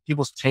certain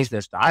people change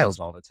their styles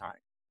all the time.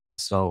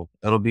 So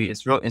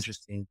it's real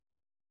interesting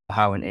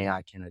how an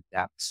AI can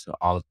adapt to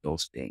all of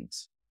those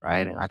things,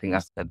 right? And I think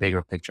that's the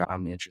bigger picture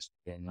I'm interested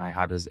in. Like,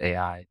 how does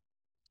AI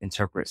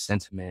interpret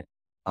sentiment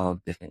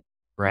of different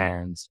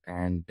brands?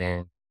 And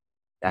then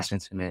that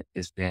sentiment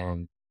is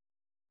then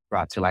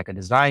brought to like a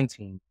design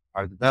team,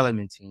 our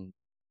development team,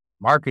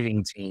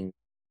 marketing team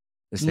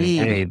to say,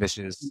 hey, this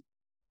is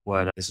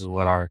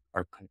what our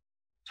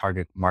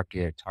target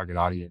market, target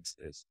audience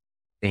is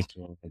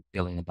thinking and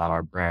feeling about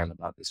our brand,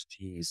 about this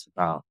piece,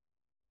 about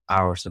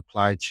our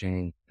supply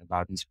chain,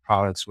 about these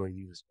products we're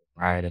using,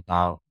 right?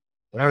 About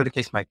whatever the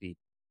case might be.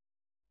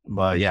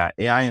 But yeah,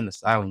 AI in the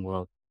styling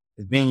world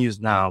is being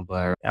used now,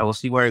 but yeah, we'll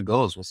see where it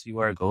goes. We'll see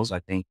where it goes. I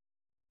think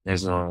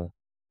there's a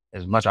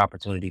there's much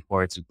opportunity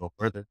for it to go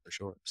further for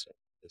sure. So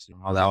let's see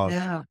how that all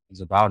Yeah,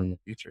 is about in the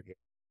future here.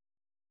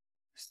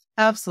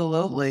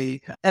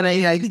 absolutely. And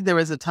I think there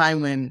was a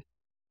time when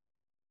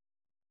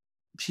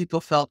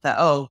people felt that,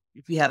 oh,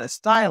 if you had a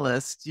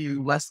stylist,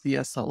 you must be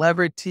a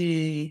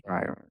celebrity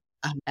Right,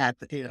 right. at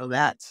the,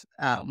 that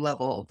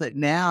level. But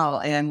now,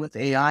 and with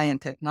AI and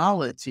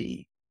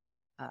technology,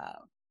 a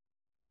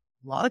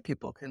lot of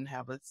people can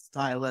have a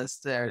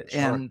stylist there. For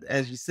sure. And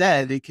as you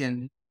said, it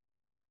can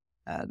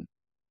uh,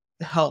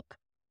 help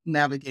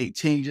navigate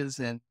changes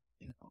in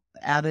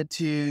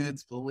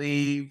attitudes,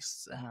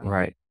 beliefs,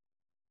 Right.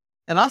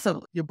 and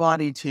also your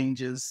body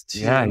changes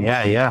Yeah, too.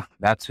 yeah, yeah.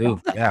 That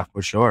too. Yeah,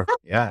 for sure.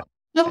 Yeah.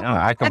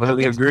 Yeah, I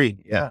completely agree.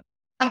 Yeah.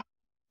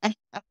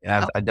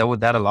 Yeah, I dealt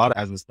with that a lot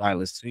as a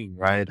stylist too,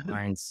 right?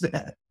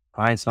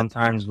 Clients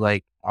sometimes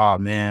like, oh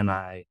man,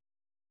 I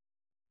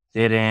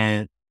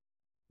didn't,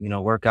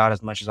 work out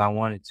as much as I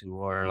wanted to,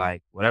 or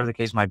like whatever the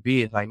case might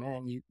be. It's like,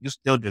 man, you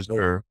still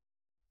deserve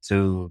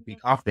to be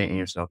confident in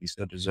yourself. You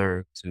still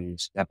deserve to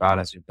step out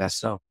as your best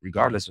self,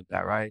 regardless of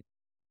that, right?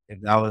 If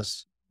that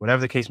was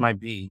whatever the case might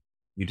be,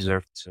 you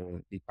deserve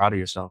to be proud of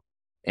yourself.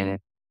 And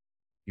if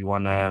you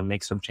want to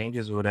make some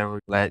changes or whatever,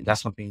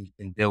 that's something you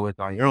can deal with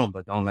on your own,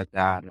 but don't let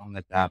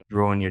that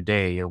ruin your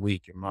day, your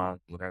week, your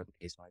month, whatever the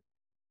case might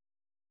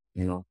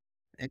be, you know?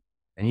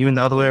 And even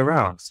the other way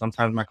around.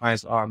 Sometimes my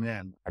clients, oh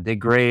man, I did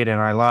great and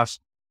I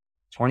lost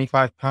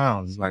 25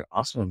 pounds. It's like,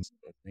 awesome.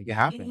 Let's make it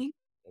happen.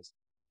 Let's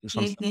do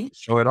some stuff Mhm. to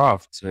show it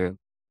off to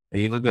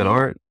make you look good.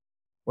 Or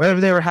whether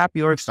they were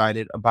happy or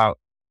excited about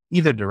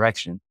either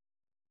direction,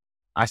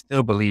 I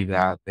still believe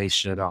that they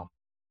should,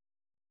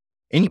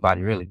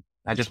 anybody really,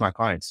 not just my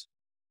clients,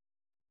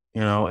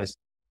 it's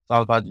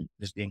all about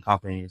just being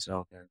confident in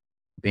yourself and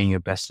being your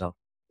best self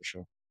for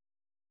sure.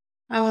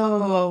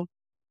 Oh,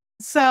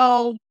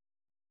 so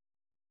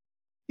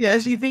yeah,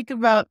 as you think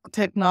about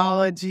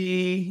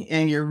technology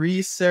and your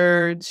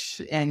research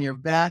and your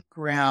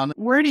background,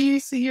 where do you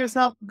see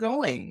yourself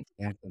going?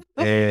 That's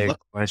a big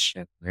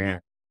question. Yeah.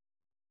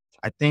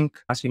 I think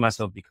I see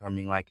myself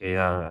becoming like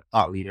a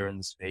thought leader in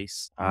the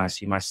space. I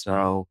see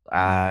myself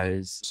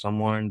as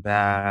someone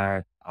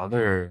that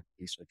other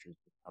researchers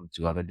would come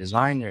to, other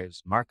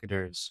designers,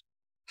 marketers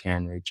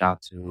can reach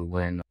out to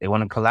when they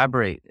want to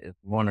collaborate, if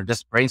they want to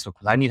just brainstorm.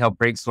 Because I need help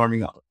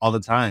brainstorming all the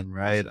time,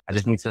 right? I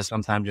just need to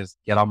sometimes just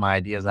get all my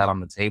ideas out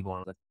on the table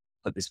and let's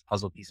put these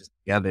puzzle pieces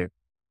together.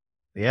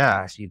 But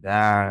yeah, I see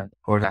that.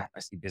 Of course, I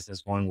see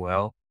business going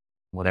well,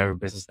 whatever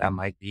business that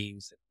might be,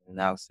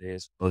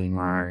 analysis, building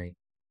my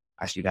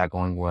I see that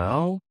going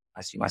well.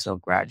 I see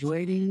myself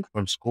graduating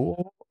from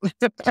school.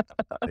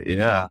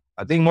 Yeah.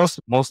 I think most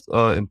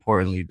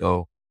importantly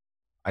though,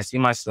 I see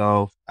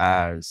myself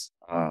as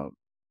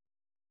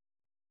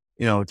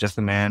just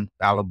a man,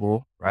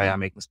 fallible, right? I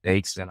make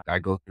mistakes and I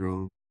go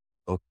through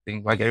those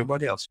things like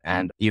everybody else.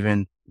 And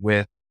even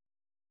with,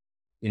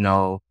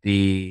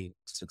 the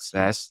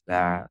success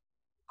that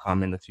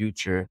come in the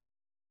future,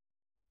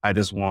 I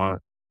just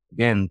want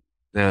again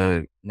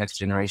the next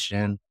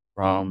generation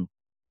from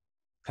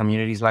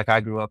communities like I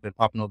grew up in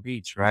Pompano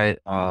Beach, right?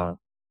 My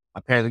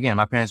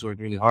parents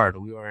worked really hard.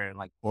 We were in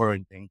like poor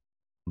and thing,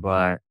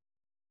 but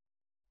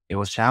it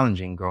was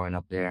challenging growing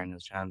up there, and it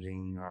was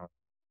challenging,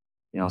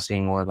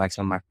 seeing what like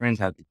some of my friends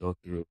had to go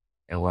through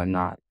and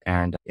whatnot.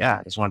 And yeah,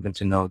 I just want them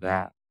to know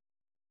that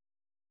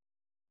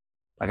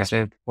like I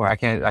said before, I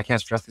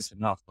can't stress this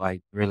enough.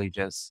 Like really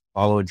just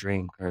follow a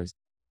dream because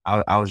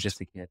I was just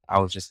a kid. I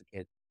was just a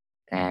kid,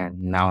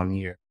 and now I'm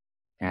here.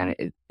 And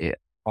it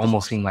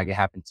almost seemed like it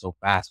happened so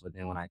fast. But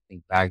then when I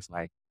think back, it's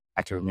like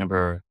I can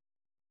remember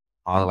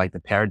all like the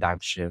paradigm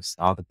shifts,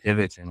 all the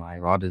pivots, and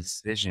like all the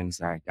decisions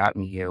that got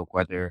me here,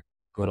 whether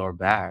good or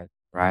bad,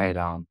 right?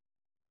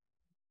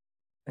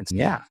 And so,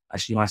 yeah, I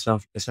see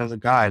myself just as a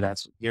guy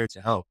that's here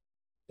to help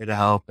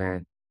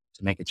and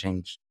to make a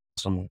change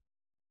somewhere.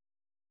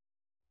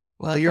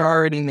 Well, you're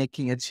already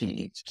making a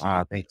change.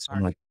 Thanks so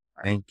much.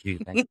 Thank you.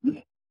 Thank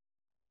you.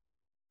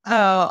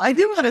 I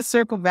do want to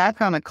circle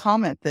back on a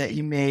comment that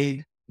you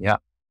made, Yeah,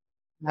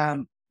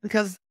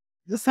 because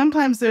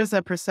sometimes there's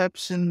a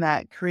perception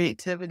that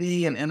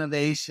creativity and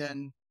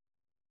innovation,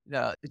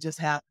 it just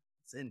happens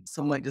and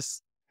someone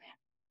just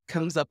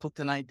comes up with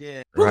an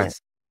idea. right,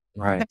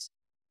 right.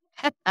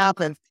 That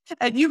happens.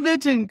 And you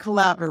mentioned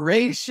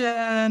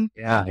collaboration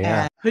Yeah,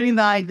 yeah. and putting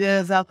the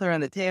ideas out there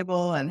on the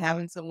table and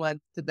having someone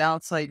to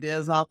bounce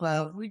ideas off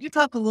of. Would you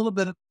talk a little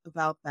bit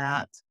about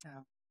that?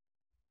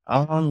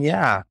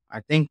 Yeah. I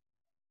think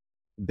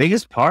the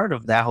biggest part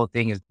of that whole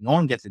thing is no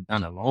one gets it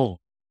done alone.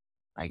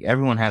 Like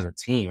everyone has a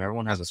team,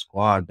 everyone has a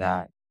squad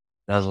that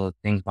does all the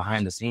things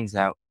behind the scenes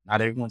that not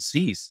everyone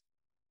sees.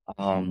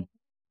 Um,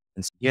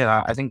 and so,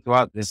 yeah, I think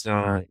throughout this,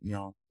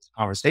 this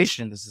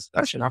conversation, this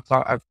discussion,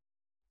 I've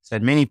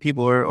said many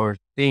people or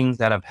things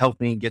that have helped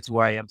me get to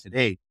where I am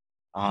today.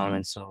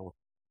 And so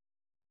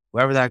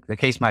wherever that the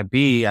case might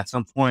be, at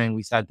some point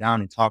we sat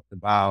down and talked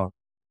about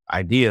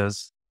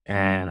ideas,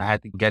 and I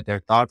had to get their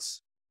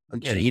thoughts.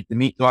 Again, eat the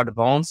meat throughout the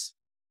bones.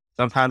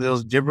 Sometimes it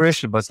was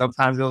gibberish, but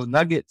sometimes it was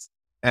nuggets.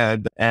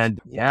 And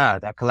yeah,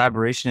 that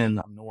collaboration,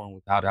 I'm no one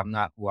without it. I'm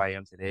not who I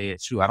am today.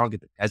 It's true. I don't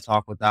get the TED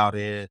Talk without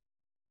it.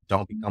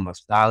 Don't become a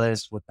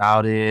stylist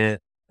without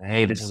it.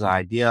 Hey, this is an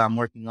idea I'm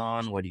working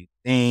on. What do you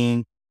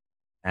think?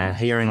 And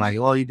hearing like,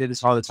 oh, you did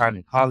this all the time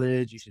in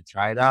college. You should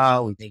try it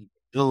out. We think you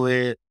can do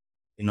it.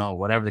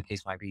 Whatever the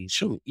case might be.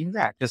 Shoot, even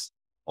that. Just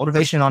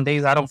motivation on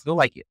days I don't feel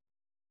like it.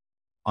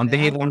 On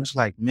days I'm just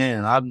like,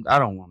 man, I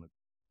don't want to.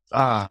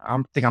 I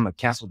think I'm gonna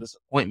cancel this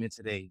appointment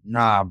today.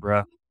 Nah,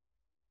 bruh.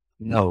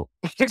 No,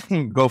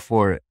 go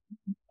for it.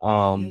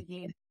 Um,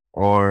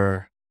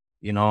 or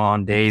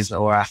on days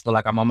or I feel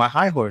like I'm on my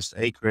high horse.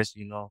 Hey, Chris,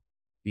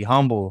 be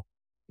humble.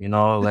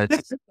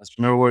 Let's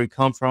remember where we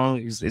come from.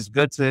 It's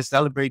good to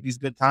celebrate these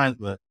good times,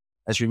 but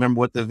let's remember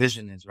what the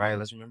vision is, right?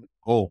 Let's remember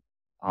the goal.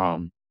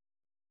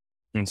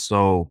 And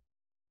so,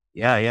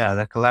 yeah,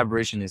 that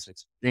collaboration is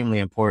extremely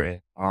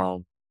important.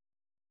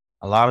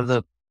 A lot of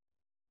the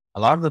a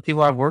lot of the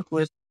people I've worked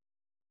with,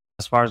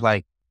 as far as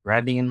like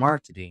branding and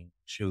marketing,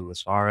 shoot,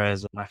 as far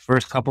as my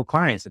first couple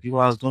clients, the people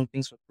I was doing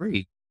things for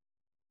free,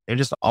 they're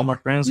just all my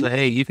friends. So,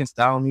 hey, you can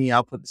style me.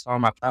 I'll put this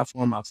on my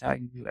platform. I'll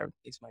tag you, whatever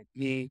the case might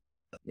be.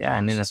 Yeah.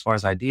 And then as far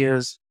as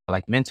ideas,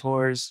 like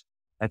mentors,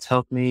 that's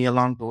helped me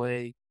along the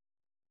way.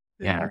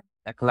 Yeah.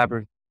 That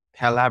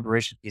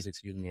collaboration piece,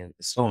 excuse me, is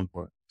so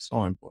important.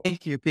 So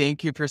important.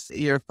 Thank you for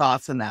your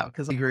thoughts on that,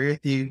 because I agree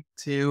with you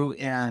too.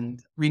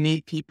 And we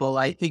need people.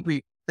 I think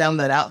we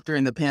found that out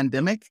during the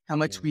pandemic, how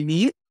much we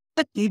need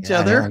each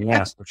other.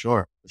 Yeah, for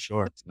sure. For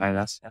sure.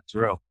 That's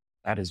real.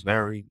 That is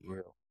very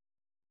real.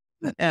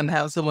 And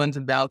have someone to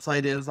bounce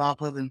ideas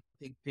off of and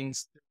think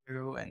things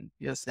through and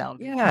just sound.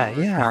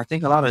 Yeah. I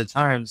think a lot of the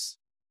times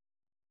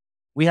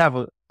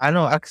I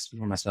know I can speak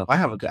for myself.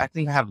 I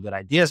think I have a good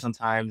idea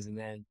sometimes. And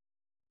then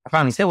I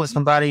finally sit with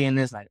somebody and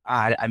it's like,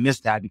 I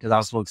missed that because I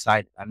was so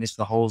excited. I missed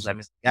the holes. I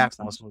missed the gaps.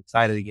 I was so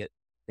excited to get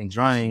things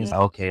running. It's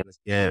like, okay, let's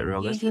get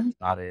realistic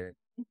about it.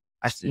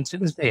 And to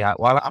this day,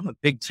 while I'm a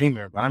big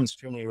dreamer, but I'm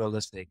extremely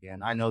realistic.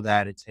 And I know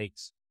that it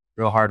takes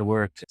real hard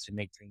work to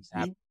make things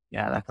happen.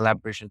 Yeah, that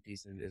collaboration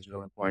piece is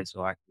real important.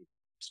 So I keep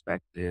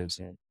perspectives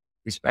and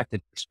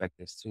respected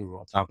perspectives too.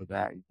 On top of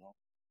that, All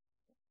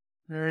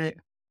right.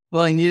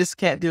 Well, and you just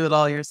can't do it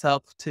all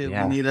yourself too.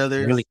 Yeah, we need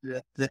others.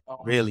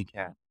 Really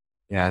can.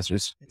 Yeah,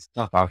 it's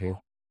tough out here.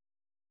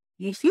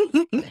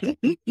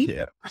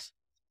 Yeah.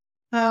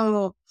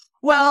 Oh,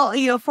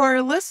 well, for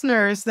our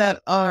listeners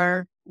that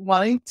are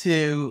wanting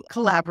to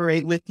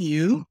collaborate with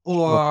you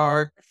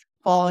or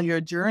follow your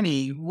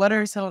journey, what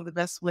are some of the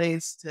best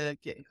ways to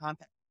get in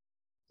contact?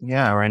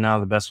 Yeah, right now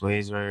the best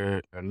ways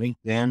are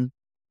LinkedIn.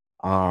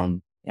 Yeah,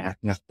 I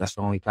think that's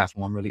the only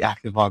platform I'm really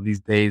active on these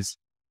days.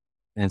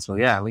 And so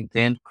yeah,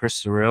 LinkedIn,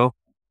 Chris Cyrille,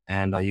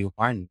 and you will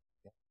find me.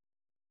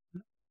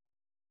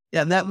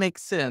 Yeah, that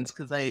makes sense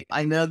because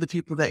I know the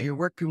people that you're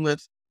working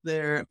with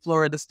there at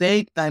Florida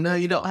State. I know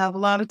you don't have a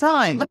lot of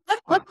time.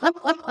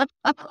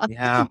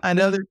 Yeah, I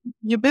know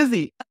you're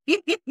busy.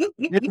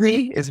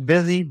 it's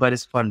busy, but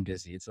it's fun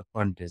busy. It's a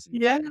fun busy.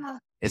 Yeah.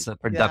 It's a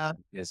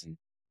productive busy.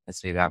 Let's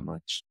say that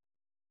much.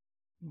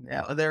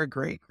 Yeah, well, they're a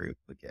great group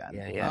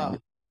again. Yeah.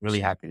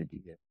 Really happy to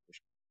be here.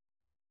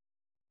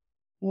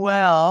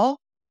 Well,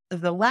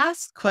 the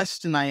last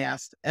question I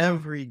asked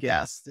every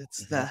guest,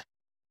 it's the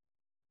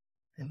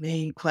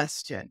main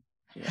question.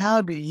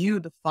 How do you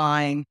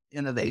define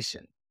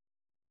innovation?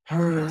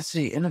 Let's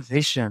see,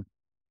 innovation.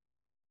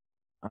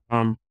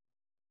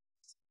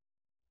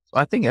 So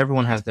I think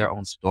everyone has their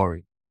own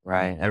story,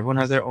 right? Everyone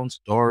has their own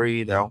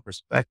story, their own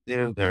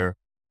perspective, their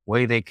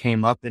way they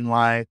came up in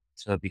life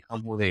to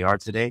become who they are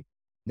today.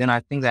 Then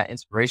I think that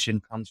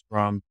inspiration comes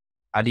from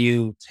how do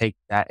you take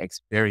that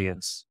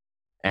experience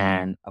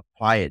and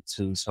apply it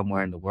to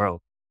somewhere in the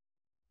world?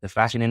 The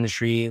fashion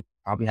industry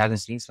probably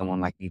hasn't seen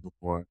someone like me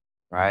before,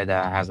 right?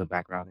 That has a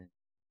background in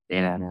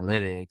data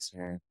analytics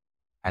or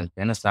has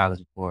been a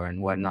stylist before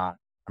and whatnot.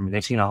 I mean,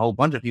 they've seen a whole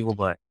bunch of people,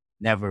 but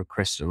never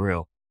Chris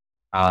Cyrille.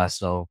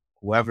 So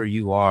whoever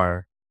you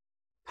are,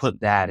 put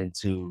that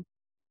into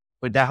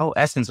put that whole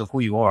essence of who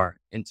you are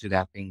into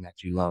that thing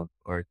that you love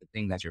or the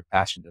thing that you're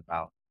passionate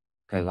about.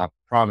 Because I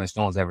promise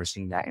no one's ever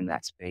seen that in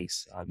that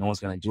space. No one's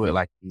going to do it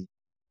like you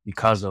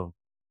because of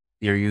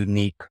your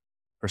unique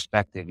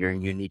perspective, your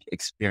unique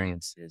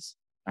experiences.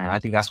 And I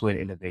think that's when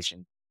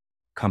innovation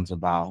comes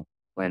about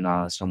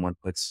when someone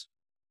puts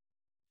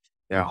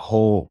their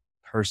whole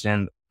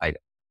person, like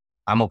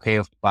I'm okay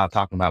about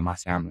talking about my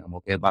family. I'm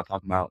okay about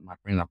talking about my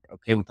friends. I'm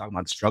okay with talking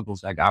about the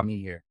struggles that got me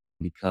here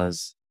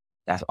because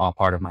that's all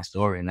part of my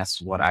story. And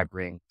that's what I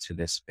bring to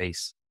this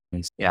space.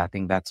 And yeah, I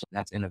think that's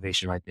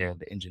innovation right there.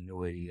 The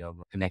ingenuity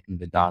of connecting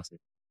the dots,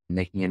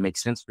 making it make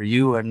sense for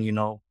you. And,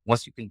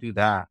 once you can do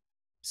that,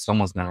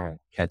 someone's going to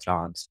catch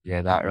on. So,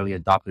 yeah, that early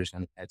adopter's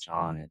going to catch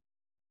on and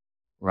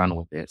run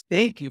with it.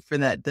 Thank you for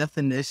that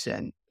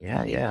definition.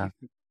 Yeah, yeah.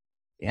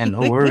 Yeah,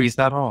 no worries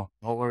at all.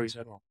 No worries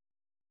at all.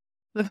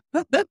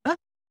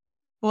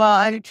 Well,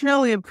 I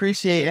truly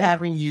appreciate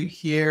having you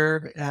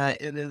here.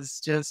 It has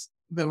just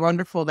been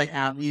wonderful to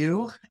have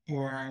you.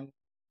 And,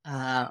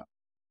 uh,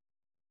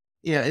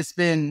 it's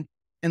been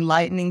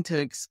enlightening to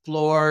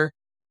explore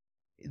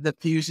the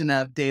fusion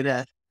of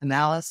data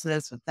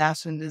analysis with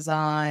fashion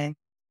design,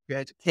 your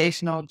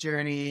educational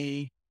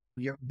journey,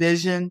 your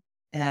vision,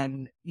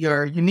 and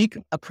your unique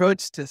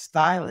approach to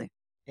styling.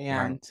 Right.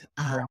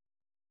 And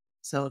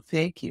so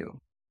thank you.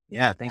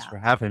 Yeah, thanks Yeah. for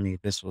having me.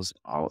 This was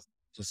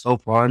just so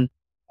fun.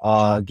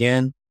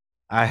 Again,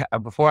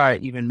 before I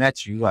even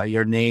met you,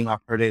 your name I've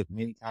heard it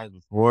many times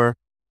before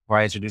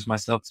I introduced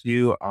myself to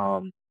you.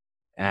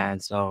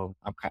 And so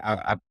I'm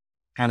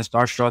kind of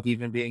starstruck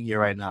even being here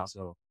right now.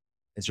 So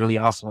it's really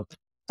awesome.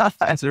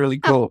 It's really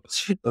cool.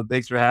 So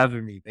thanks for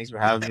having me. Thanks for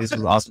having me. This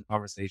was an awesome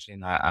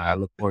conversation. I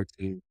look forward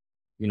to,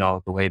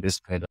 the way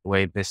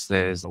this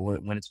is,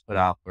 when it's put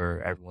out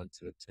for everyone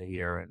to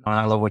hear. And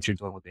I love what you're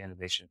doing with the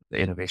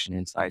Innovation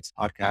Insights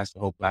podcast, the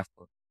whole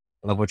platform.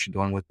 I love what you're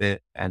doing with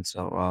it. And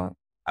so,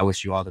 I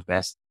wish you all the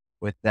best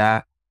with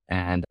that.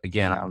 And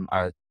again,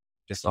 I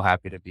just so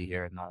happy to be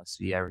here and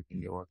see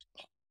everything you're working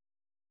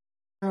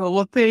on. Oh,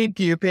 well, thank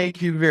you.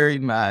 Thank you very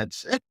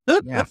much.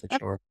 Yeah, for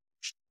sure.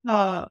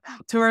 Uh,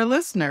 to our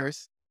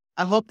listeners,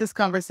 I hope this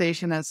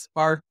conversation has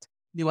sparked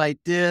new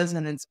ideas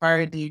and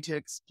inspired you to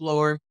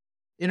explore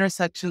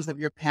intersections of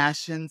your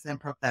passions and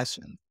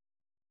professions.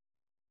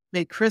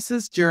 May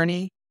Chris's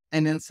journey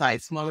and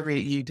insights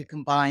motivate you to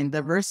combine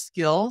diverse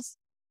skills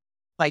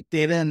like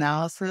data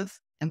analysis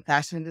and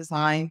fashion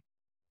design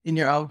in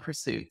your own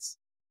pursuits.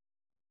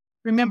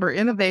 Remember,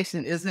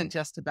 innovation isn't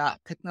just about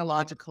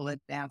technological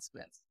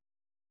advancements.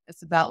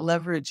 It's about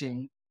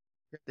leveraging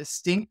your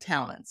distinct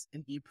talents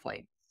and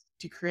viewpoints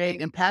to create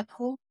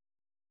impactful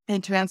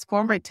and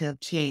transformative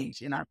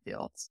change in our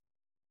fields.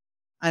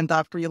 I'm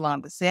Dr.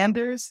 Eulanda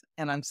Sanders,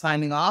 and I'm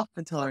signing off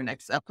until our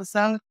next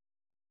episode.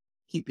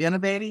 Keep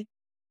innovating,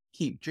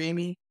 keep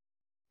dreaming,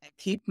 and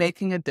keep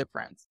making a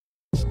difference.